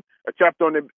education, a chapter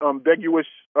on the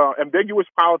ambiguous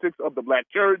politics of the Black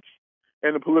church,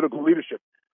 and the political leadership.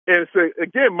 And so,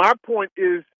 again, my point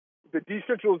is the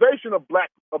decentralization of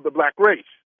the Black race.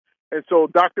 And so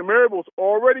Dr. Marable's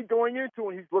already going into,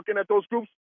 and he's looking at those groups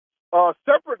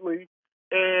separately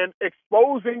and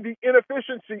exposing the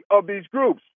inefficiency of these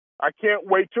groups. I can't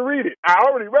wait to read it. I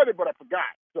already read it, but I forgot.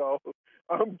 So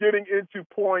I'm getting into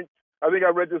points. I think I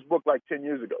read this book like 10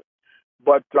 years ago,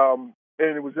 but and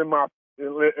it was in my.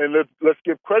 And let's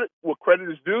give credit what credit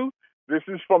is due. This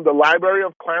is from the library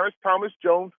of Clarence Thomas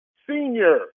Jones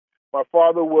Sr. My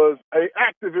father was an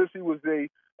activist. He was a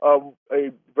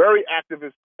very active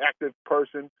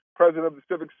person, president of the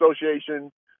Civic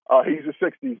Association. He's a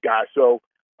 '60s guy, so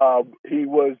he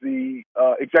was the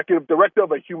executive director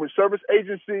of a human service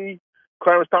agency.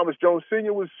 Clarence Thomas Jones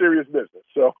Sr. was serious business.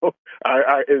 So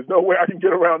there's no way I can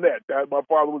get around that. My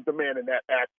father was the man in that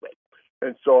aspect.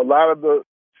 And so a lot of the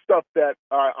stuff that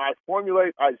I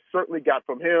formulate, I certainly got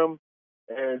from him.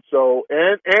 And so,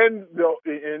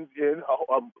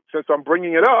 since I'm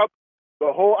bringing it up,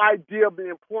 the whole idea of the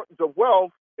importance of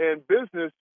wealth and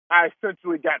business, I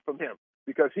essentially got from him,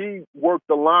 because he worked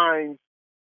the lines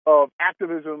of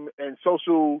activism and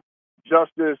social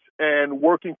justice and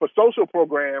working for social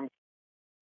programs.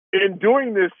 In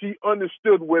doing this, he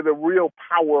understood where the real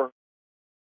power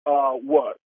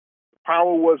was.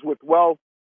 Power was with wealth.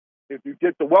 If you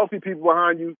get the wealthy people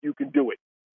behind you, you can do it.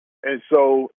 And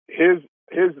so his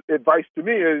advice to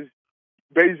me is,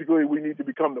 basically, we need to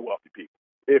become the wealthy people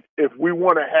if we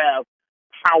want to have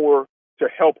power to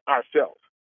help ourselves.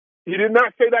 He did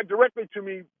not say that directly to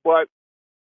me, but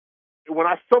when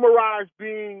I summarize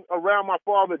being around my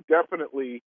father,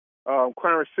 definitely,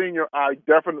 Clarence Sr., I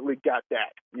definitely got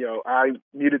that. I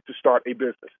needed to start a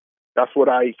business. That's what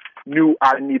I knew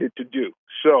I needed to do.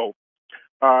 So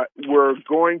we're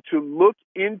going to look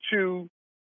into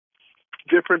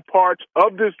different parts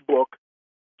of this book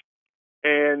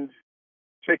and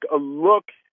take a look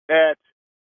at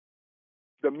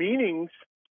the meanings,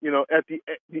 at the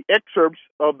excerpts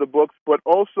of the books, but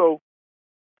also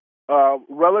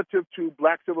relative to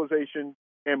Black civilization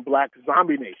and Black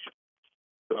zombie nation.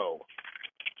 So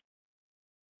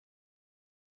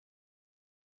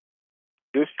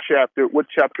this chapter, what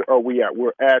chapter are we at?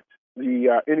 We're at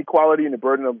the inequality and the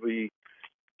burden of the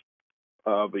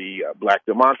Black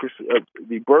democracy,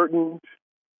 the burden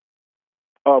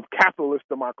of capitalist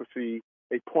democracy,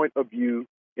 a point of view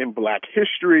in Black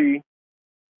history.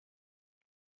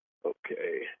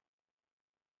 Okay.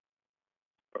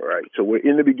 All right. So we're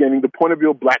in the beginning, the point of view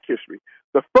of Black history.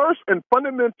 The first and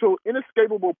fundamental,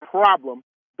 inescapable problem,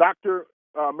 Dr.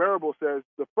 Marable says,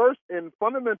 the first and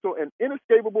fundamental and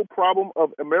inescapable problem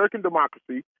of American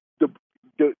democracy,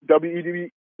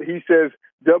 he says,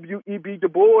 W.E.B. Du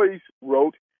Bois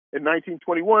wrote in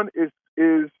 1921, is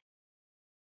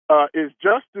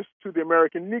justice to the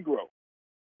American Negro.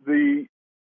 The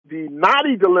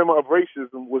knotty dilemma of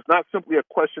racism was not simply a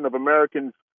question of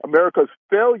America's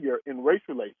failure in race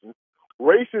relations.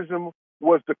 Racism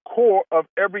was the core of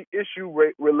every issue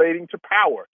relating to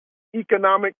power,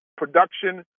 economic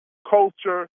production,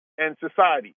 culture, and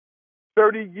society.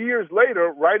 30 years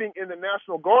later, writing in the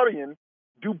National Guardian,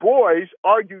 Du Bois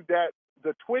argued that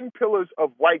the twin pillars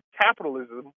of white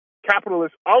capitalist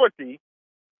oligarchy,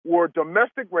 were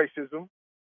domestic racism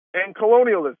and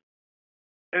colonialism.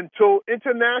 Until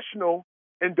international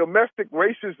and domestic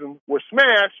racism were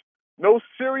smashed, no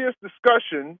serious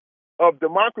discussion of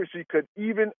democracy could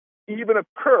even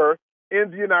occur in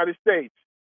the United States.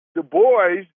 Du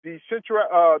Bois, the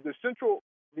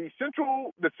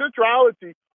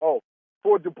centrality. Oh,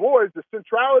 for Du Bois, the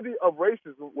centrality of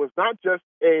racism was not just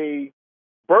a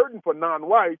burden for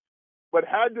non-whites, but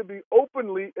had to be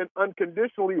openly and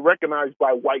unconditionally recognized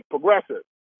by white progressives.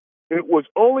 It was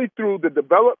only through the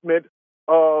development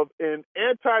of an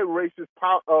anti-racist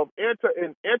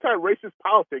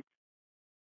politics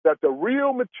that the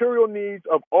real material needs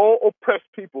of all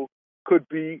oppressed people could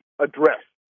be addressed.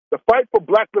 The fight for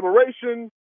black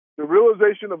liberation, the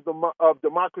realization of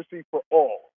democracy for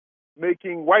all,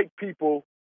 making white people,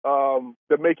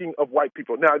 the making of white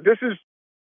people. Now, this is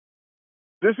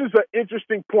an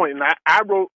interesting point, and I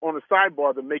wrote on the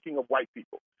sidebar the making of white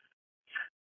people.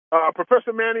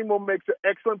 Professor Manning makes an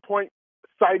excellent point,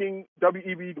 citing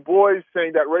W.E.B. Du Bois,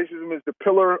 saying that racism is the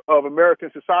pillar of American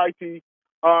society.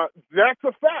 That's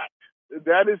a fact.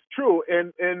 That is true,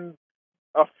 and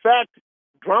a fact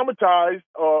dramatized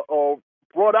or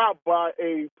brought out by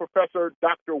a professor,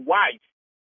 Dr. Weiss,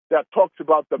 that talks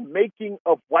about the making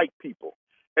of white people.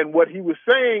 And what he was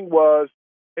saying was,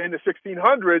 in the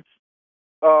 1600s,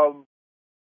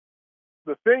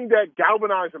 the thing that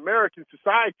galvanized American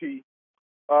society,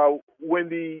 when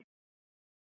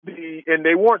and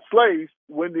they weren't slaves,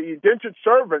 when the indentured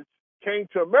servants came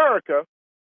to America,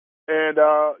 and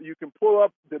you can pull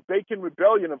up the Bacon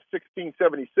Rebellion of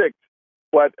 1676,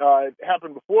 but it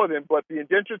happened before then. But the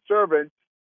indentured servants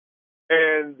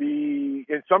and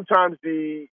sometimes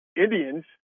the Indians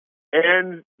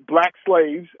and black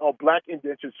slaves or black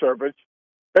indentured servants,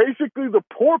 basically the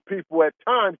poor people, at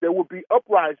times there would be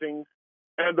uprisings,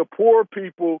 and the poor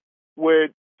people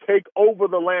would take over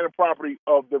the land and property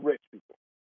of the rich people.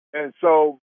 And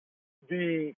so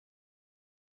the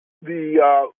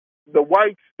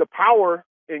whites, the power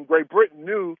in Great Britain,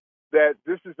 knew that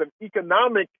this is an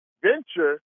economic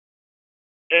venture,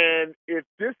 and if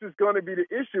this is going to be the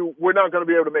issue, we're not going to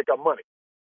be able to make our money.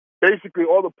 Basically,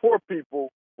 all the poor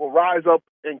people will rise up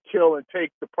and kill and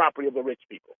take the property of the rich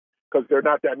people, because there are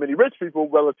not that many rich people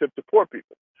relative to poor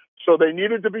people. So they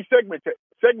needed to be segmented.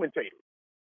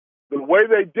 The way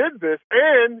they did this,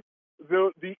 and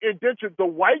the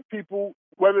white people,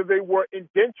 whether they were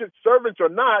indentured servants or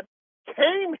not,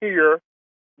 came here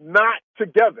not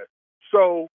together.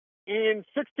 So in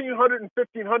 1600 and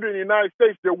 1500 in the United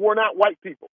States, there were not white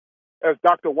people, as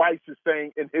Dr. Weiss is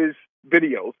saying in his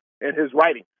videos and his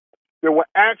writing. There were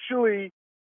actually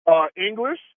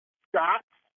English, Scots,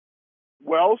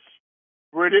 Welsh,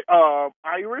 British,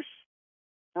 Irish,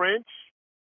 French,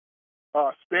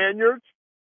 Spaniards.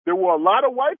 There were a lot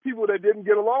of white people that didn't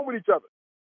get along with each other.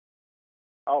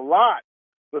 A lot.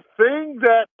 The thing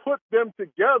that put them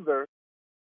together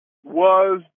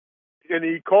was, and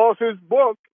he calls his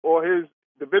book or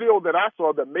the video that I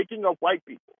saw, The Making of White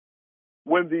People.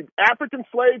 When the African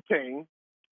slave came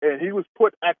and he was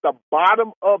put at the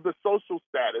bottom of the social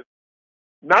status,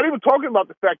 not even talking about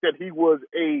the fact that he was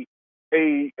a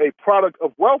product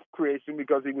of wealth creation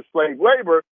because he was slave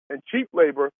labor and cheap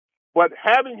labor, but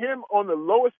having him on the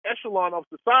lowest echelon of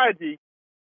society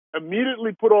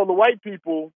immediately put all the white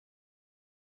people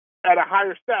at a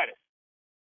higher status.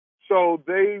 So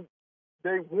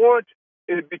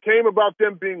it became about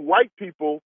them being white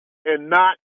people and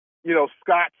not,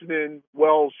 Scotsmen,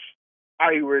 Welsh,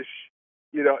 Irish,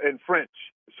 and French.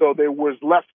 So there was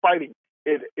less fighting.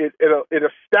 It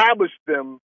established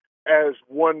them as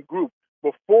one group.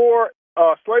 Before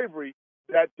slavery,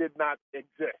 that did not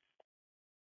exist.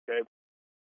 Okay.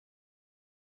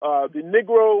 The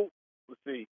Negro, let's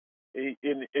see,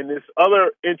 in this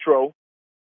other intro,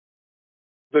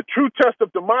 the true test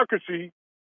of democracy,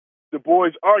 Du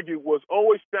Bois argued, was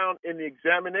always found in the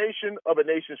examination of a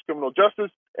nation's criminal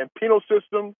justice and penal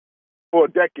system for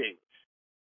decades.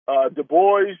 Du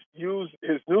Bois used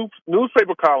his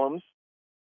newspaper columns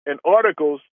and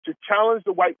articles to challenge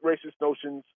the white racist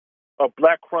notions of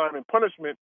black crime and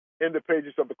punishment in the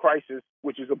pages of The Crisis,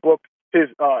 which is a book, is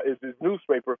his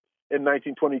newspaper, in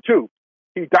 1922.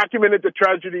 He documented the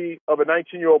tragedy of a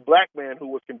 19-year-old black man who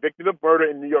was convicted of murder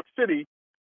in New York City.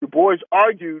 Du Bois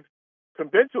argued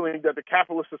convincingly that the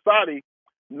capitalist society,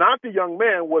 not the young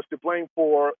man, was to blame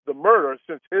for the murder,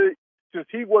 since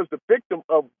he was the victim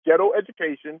of ghetto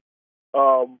education,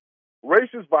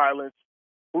 racist violence,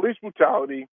 police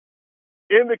brutality.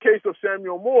 In the case of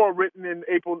Samuel Moore, written in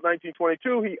April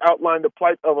 1922, he outlined the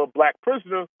plight of a black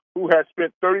prisoner who had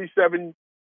spent 37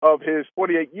 of his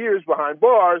 48 years behind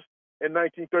bars. In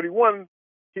 1931,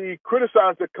 he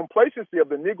criticized the complacency of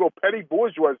the Negro petty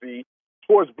bourgeoisie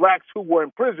towards blacks who were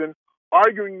in prison,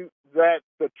 arguing that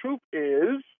the truth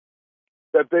is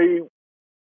that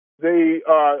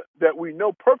that we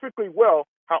know perfectly well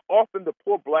how often the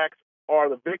poor blacks are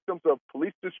the victims of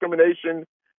police discrimination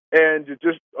and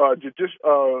judicial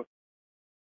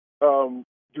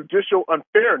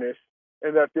unfairness,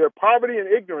 and that their poverty and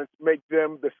ignorance make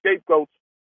them the scapegoats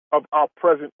of our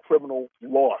present criminal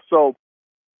law. So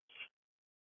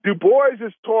Du Bois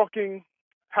is talking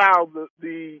how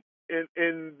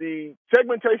in the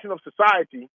segmentation of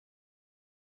society,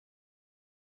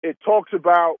 it talks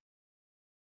about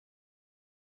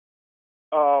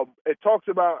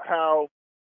how,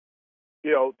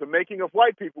 you know, the making of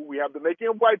white people. We have the making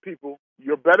of white people.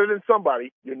 You're better than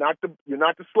somebody. You're not the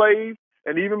slave,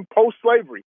 and even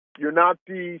post-slavery, you're not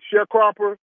the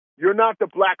sharecropper. You're not the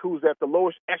black who's at the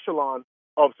lowest echelon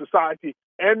of society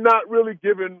and not really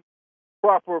given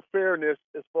proper fairness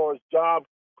as far as job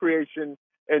creation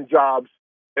and jobs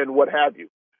and what have you.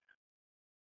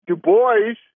 Du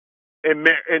Bois and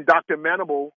Dr.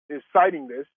 Manable is citing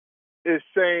this, is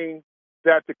saying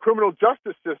that the criminal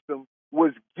justice system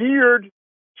was geared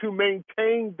to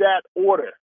maintain that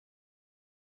order.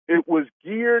 It was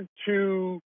geared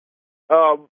to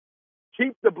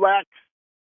keep the blacks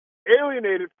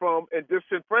alienated from and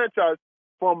disenfranchised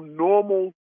from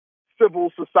normal civil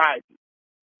society,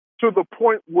 to the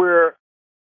point where,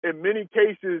 in many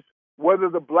cases, whether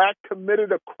the black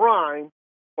committed a crime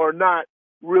or not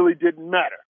really didn't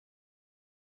matter.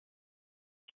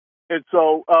 And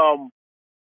so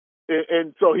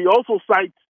he also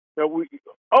cites that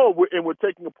we're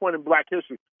taking a point in black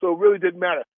history. So it really didn't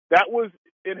matter. That was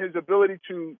in his ability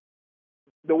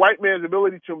the white man's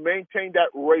ability to maintain that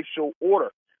racial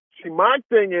order. See, my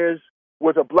thing is,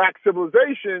 with a black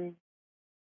civilization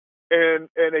and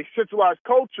a centralized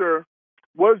culture,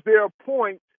 was there a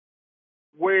point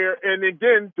where, and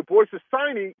again, Du Bois is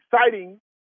citing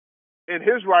in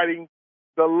his writing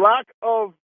the lack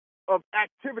of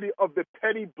activity of the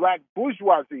petty black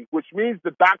bourgeoisie, which means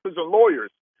the doctors and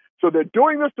lawyers. So they're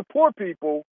doing this to poor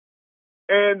people,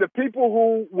 and the people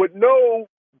who would know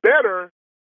better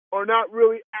are not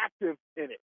really active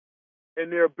in it and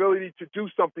their ability to do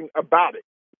something about it.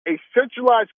 A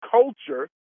centralized culture,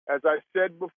 as I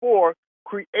said before,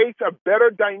 creates a better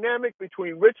dynamic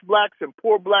between rich blacks and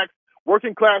poor blacks,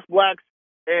 working class blacks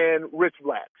and rich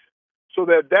blacks, so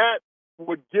that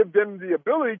would give them the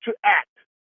ability to act.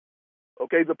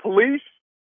 Okay, the police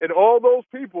and all those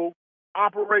people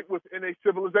operate within a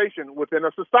civilization, within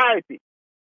a society.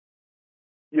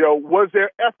 You know, was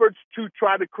there efforts to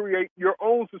try to create your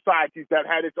own societies that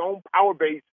had its own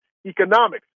power-based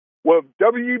economics? Well,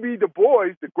 W.E.B. Du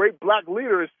Bois, the great black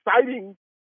leader, is citing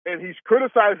and he's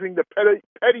criticizing the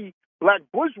petty black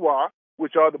bourgeois,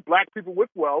 which are the black people with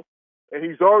wealth, and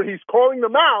he's calling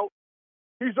them out.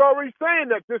 He's already saying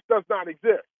that this does not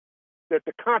exist, that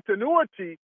the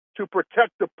continuity to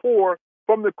protect the poor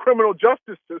from the criminal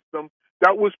justice system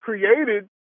that was created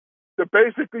to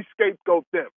basically scapegoat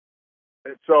them.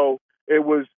 And so it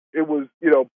was,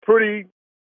 pretty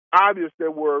obvious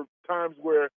there were times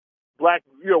where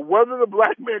whether the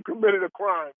black man committed a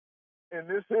crime in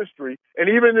this history, and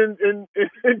even in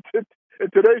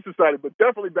today's society, but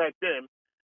definitely back then,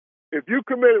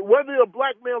 whether a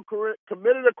black male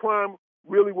committed a crime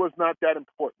really was not that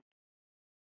important.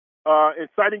 In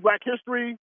citing black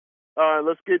history,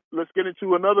 let's get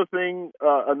into another thing,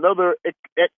 another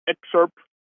excerpt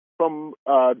from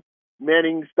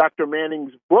Dr.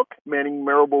 Manning's book, Manning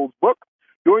Marable's book.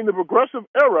 During the Progressive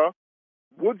Era,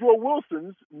 Woodrow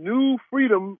Wilson's New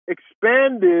Freedom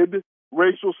expanded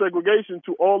racial segregation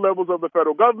to all levels of the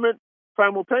federal government.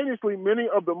 Simultaneously, many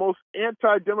of the most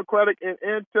anti-democratic and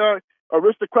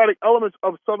anti-aristocratic elements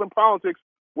of Southern politics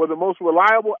were the most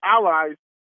reliable allies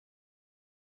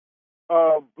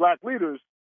of black leaders.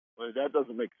 Well, that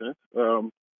doesn't make sense.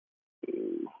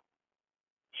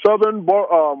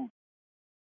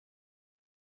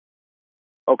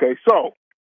 Okay, so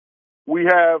we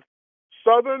have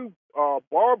Southern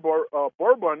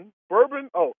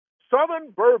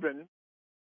Southern Bourbon.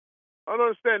 I don't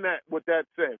understand what that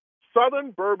says.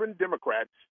 Southern Bourbon Democrats,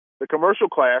 the commercial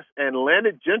class, and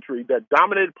landed gentry that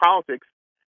dominated politics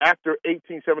after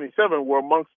 1877 were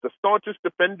amongst the staunchest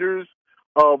defenders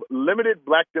of limited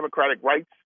black democratic rights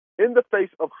in the face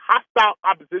of hostile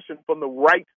opposition from the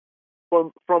white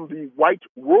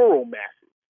rural masses.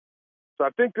 So I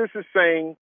think this is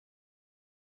saying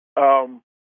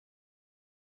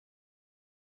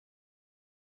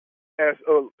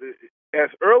as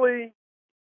early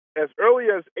as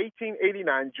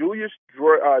 1889, Julius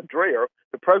Dreher,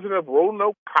 the president of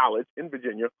Roanoke College in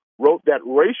Virginia, wrote that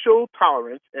racial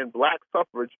tolerance and black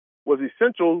suffrage was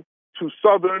essential to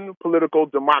Southern political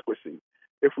democracy.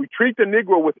 If we treat the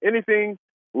Negro with anything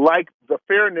like the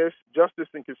fairness, justice,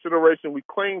 and consideration we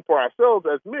claim for ourselves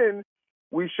as men,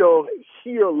 we shall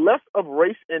hear less of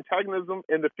race antagonism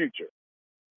in the future.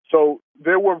 So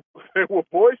there were there were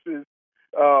voices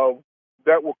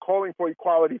that were calling for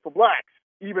equality for blacks,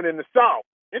 even in the South.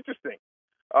 Interesting.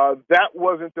 That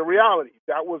wasn't the reality.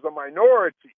 That was a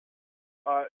minority.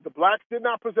 The blacks did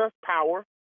not possess power.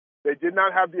 They did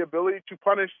not have the ability to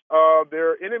punish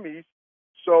their enemies.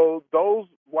 So those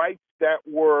whites that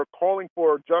were calling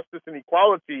for justice and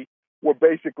equality were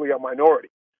basically a minority.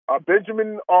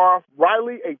 Benjamin R.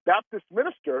 Riley, a Baptist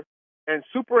minister and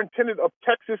superintendent of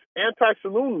Texas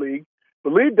Anti-Saloon League,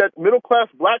 believed that middle-class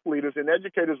black leaders and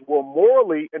educators were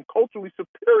morally and culturally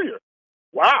superior.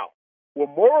 Wow. Were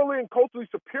morally and culturally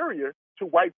superior to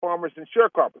white farmers and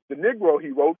sharecroppers. The Negro, he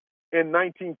wrote in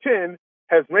 1910,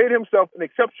 has made himself an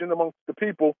exception amongst the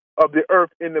people of the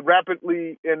earth in the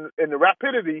rapidity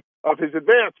of his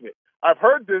advancement. I've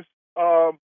heard this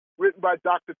written by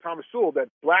Dr. Thomas Sewell, that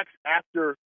blacks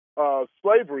after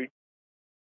slavery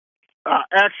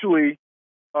actually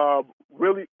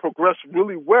really progressed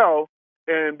really well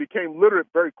and became literate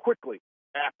very quickly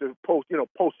after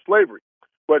post-slavery.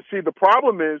 But see, the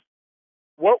problem is,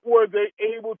 what were they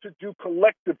able to do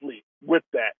collectively with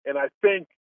that? And I think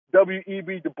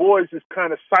W.E.B. Du Bois is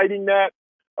kind of citing that.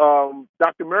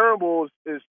 Dr. Marable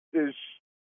is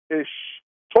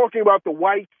talking about the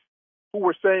whites who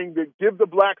were saying that give the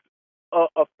blacks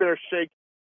a fair shake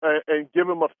and give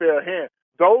them a fair hand.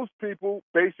 Those people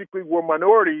basically were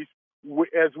minorities.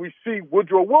 As we see,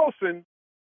 Woodrow Wilson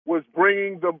was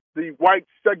bringing the white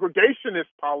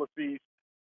segregationist policies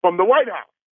from the White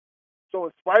House. So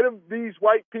in spite of these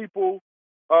white people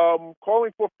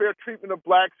calling for fair treatment of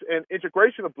blacks and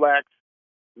integration of blacks,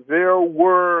 there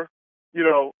were,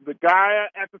 the guy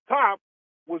at the top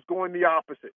was going the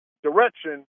opposite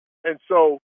direction. And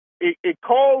so it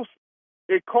calls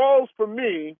for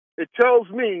me, it tells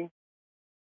me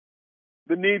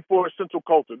the need for a central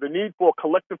culture, the need for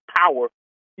collective power,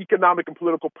 economic and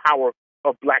political power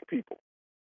of black people.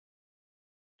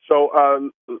 So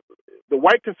the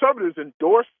white conservatives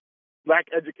endorsed black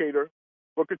educator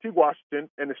Booker T. Washington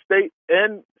and the state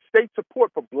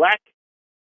support for black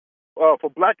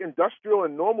industrial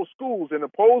and normal schools, and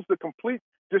opposed the complete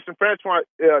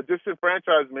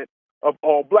disenfranchisement of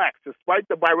all blacks. Despite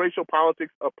the biracial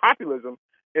politics of populism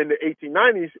in the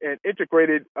 1890s and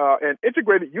integrated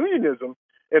unionism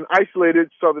in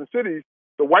isolated southern cities,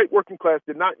 the white working class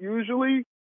did not usually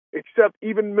accept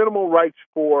even minimal rights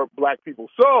for black people.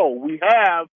 So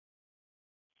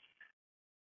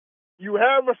you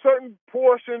have a certain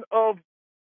portion of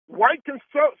white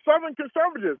Southern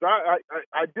conservatives.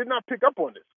 I did not pick up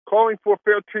on this, calling for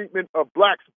fair treatment of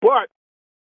blacks, but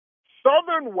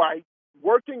Southern white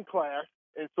working class.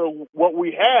 And so what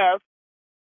we have,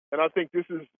 and I think this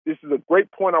is a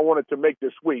great point I wanted to make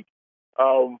this week.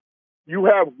 You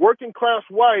have working class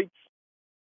whites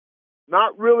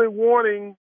not really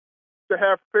wanting to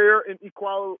have fair and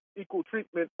equal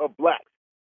treatment of blacks.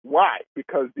 Why?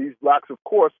 Because these blacks, of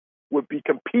course, would be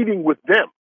competing with them.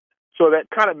 So that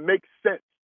kind of makes sense.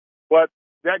 But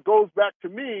that goes back to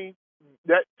me,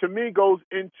 that to me goes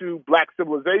into black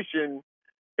civilization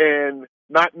and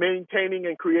not maintaining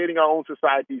and creating our own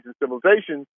societies and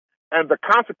civilizations and the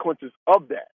consequences of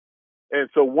that. And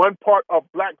so one part of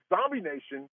Black Zombie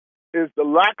Nation is the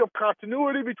lack of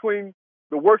continuity between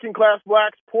the working class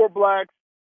blacks, poor blacks,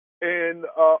 and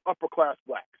upper class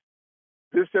blacks.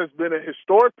 This has been a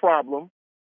historic problem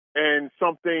and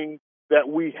something that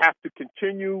we have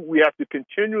to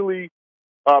continually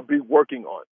be working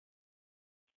on.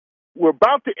 We're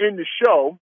about to end the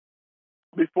show.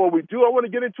 Before we do, I want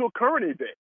to get into a current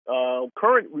event,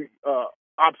 current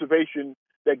observation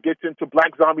that gets into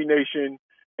Black Zombie Nation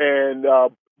and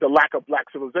the lack of black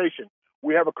civilization.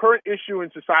 We have a current issue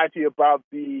in society about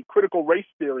the critical race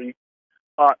theory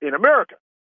in America.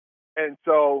 And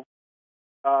so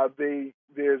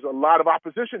there's a lot of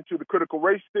opposition to the critical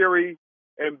race theory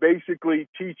and basically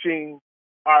teaching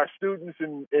our students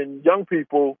and young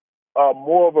people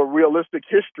more of a realistic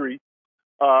history.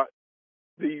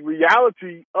 The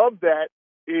reality of that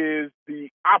is the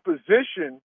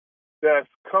opposition that's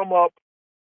come up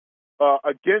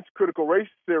against critical race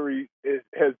theory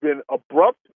has been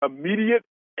abrupt, immediate,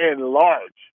 and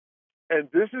large. And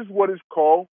this is what is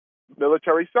called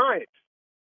military science.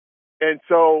 And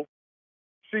so,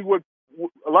 see, what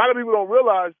a lot of people don't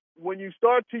realize, when you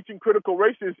start teaching critical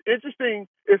race, it's interesting.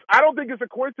 I don't think it's a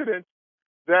coincidence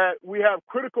that we have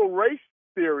critical race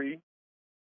theory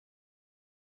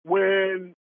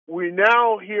when we're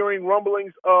now hearing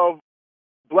rumblings of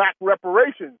black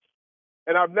reparations.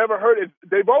 And I've never heard it.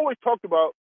 They've always talked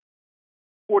about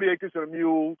 40 Acres and a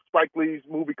Mule, Spike Lee's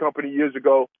movie company years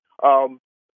ago.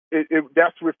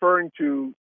 that's referring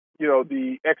to,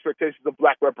 the expectations of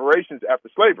black reparations after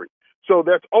slavery. So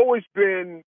that's always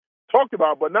been talked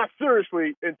about, but not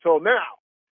seriously until now.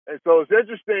 And so it's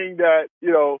interesting that,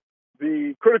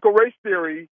 the critical race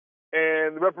theory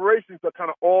and the reparations are kind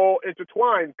of all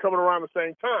intertwined, coming around the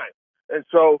same time. And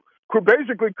so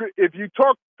basically, if you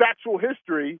talk factual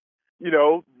history,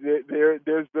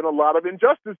 there's been a lot of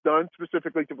injustice done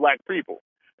specifically to black people.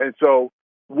 And so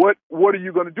what are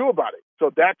you going to do about it? So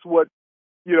that's what,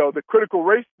 the critical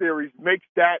race theories makes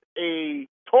that a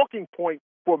talking point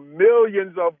for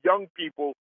millions of young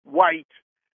people, white,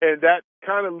 and that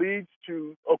kind of leads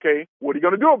to, okay, what are you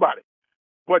going to do about it?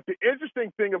 But the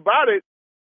interesting thing about it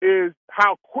is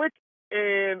how quick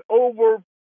and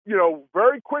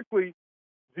very quickly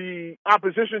the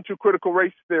opposition to critical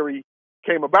race theory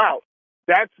came about.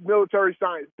 That's military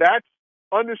science. That's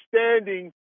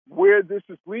understanding where this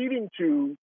is leading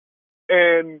to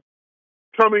and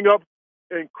coming up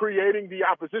and creating the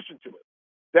opposition to it.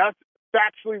 That's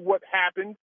factually what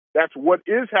happened. That's what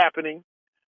is happening.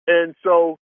 And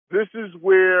so this is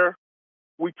where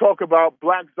we talk about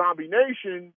Black Zombie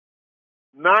Nation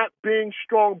not being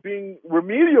strong, being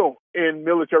remedial in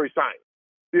military science,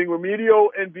 being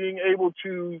remedial and being able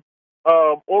to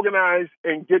organize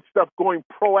and get stuff going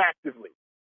proactively.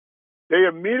 They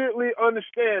immediately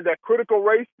understand that critical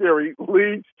race theory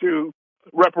leads to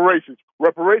reparations.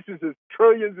 Reparations is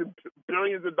trillions and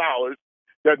billions of dollars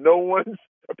that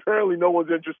apparently no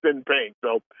one's interested in paying.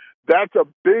 So that's a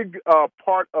big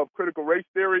part of critical race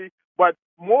theory. But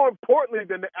more importantly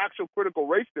than the actual critical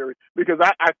race theory, because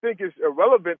I think it's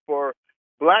irrelevant for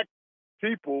black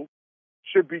people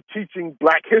should be teaching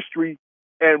black history,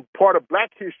 and part of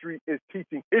black history is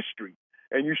teaching history,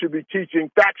 and you should be teaching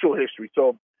factual history.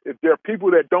 So if there are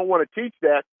people that don't want to teach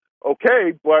that,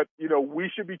 okay, but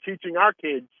we should be teaching our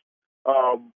kids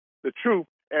the truth,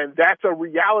 and that's a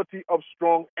reality of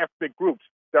strong ethnic groups.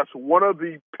 That's one of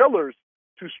the pillars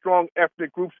to strong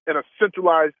ethnic groups in a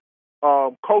centralized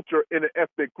culture in an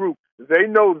ethnic group. They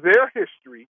know their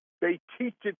history. They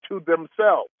teach it to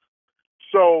themselves.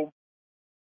 So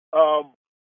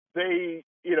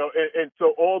and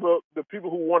so all the people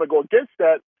who want to go against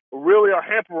that really are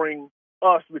hampering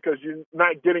us, because you're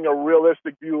not getting a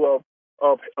realistic view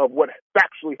of what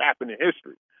factually happened in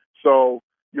history. So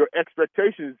your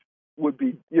expectations would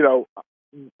be,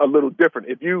 a little different.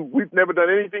 We've never done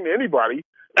anything to anybody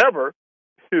ever,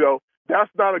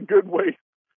 that's not a good way.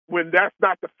 When that's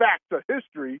not the facts of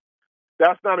history,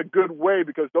 that's not a good way,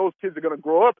 because those kids are going to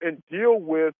grow up and deal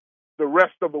with the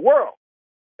rest of the world.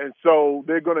 And so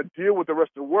they're going to deal with the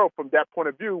rest of the world from that point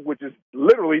of view, which is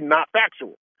literally not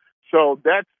factual. So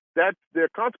that's there are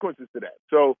consequences to that.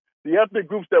 So the ethnic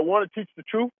groups that want to teach the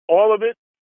truth, all of it,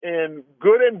 and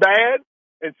good and bad,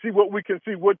 and see what we can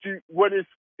see, what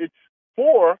it's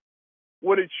for,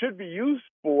 what it should be used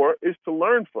for, is to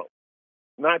learn from.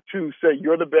 Not to say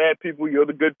you're the bad people, you're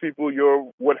the good people, you're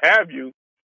what have you,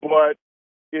 but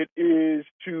it is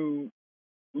to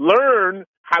learn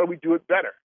how do we do it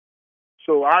better.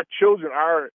 So our children,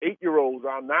 our 8-year-olds,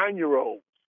 our 9-year-olds,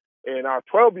 and our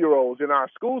 12-year-olds in our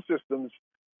school systems,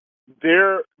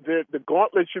 the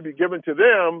gauntlet should be given to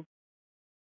them.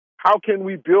 How can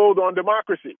we build on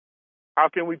democracy? How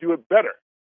can we do it better?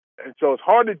 And so it's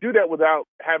hard to do that without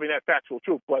having that factual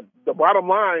truth. But the bottom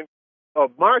line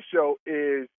of my show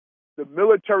is the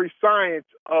military science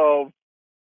of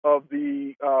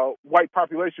the white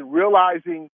population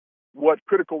realizing what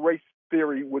critical race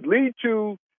theory would lead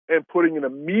to and putting an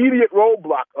immediate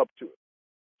roadblock up to it.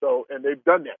 So, and they've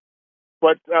done that.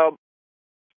 But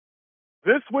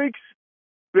this week's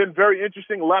been very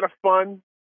interesting, a lot of fun.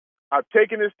 I've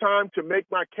taken this time to make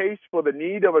my case for the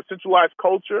need of a centralized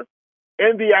culture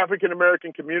in the African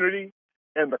American community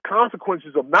and the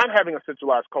consequences of not having a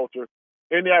centralized culture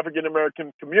in the African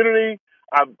American community.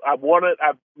 I've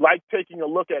liked taking a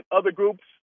look at other groups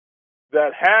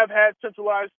that have had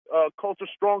centralized culture,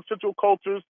 strong central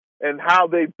cultures, and how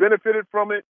they benefited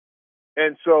from it.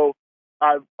 And so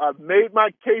I've made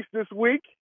my case this week,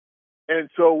 and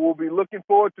so we'll be looking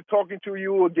forward to talking to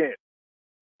you again.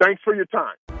 Thanks for your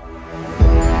time.